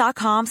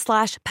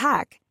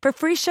quince.com/pack for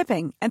free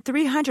shipping and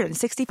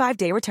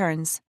 365-day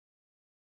returns.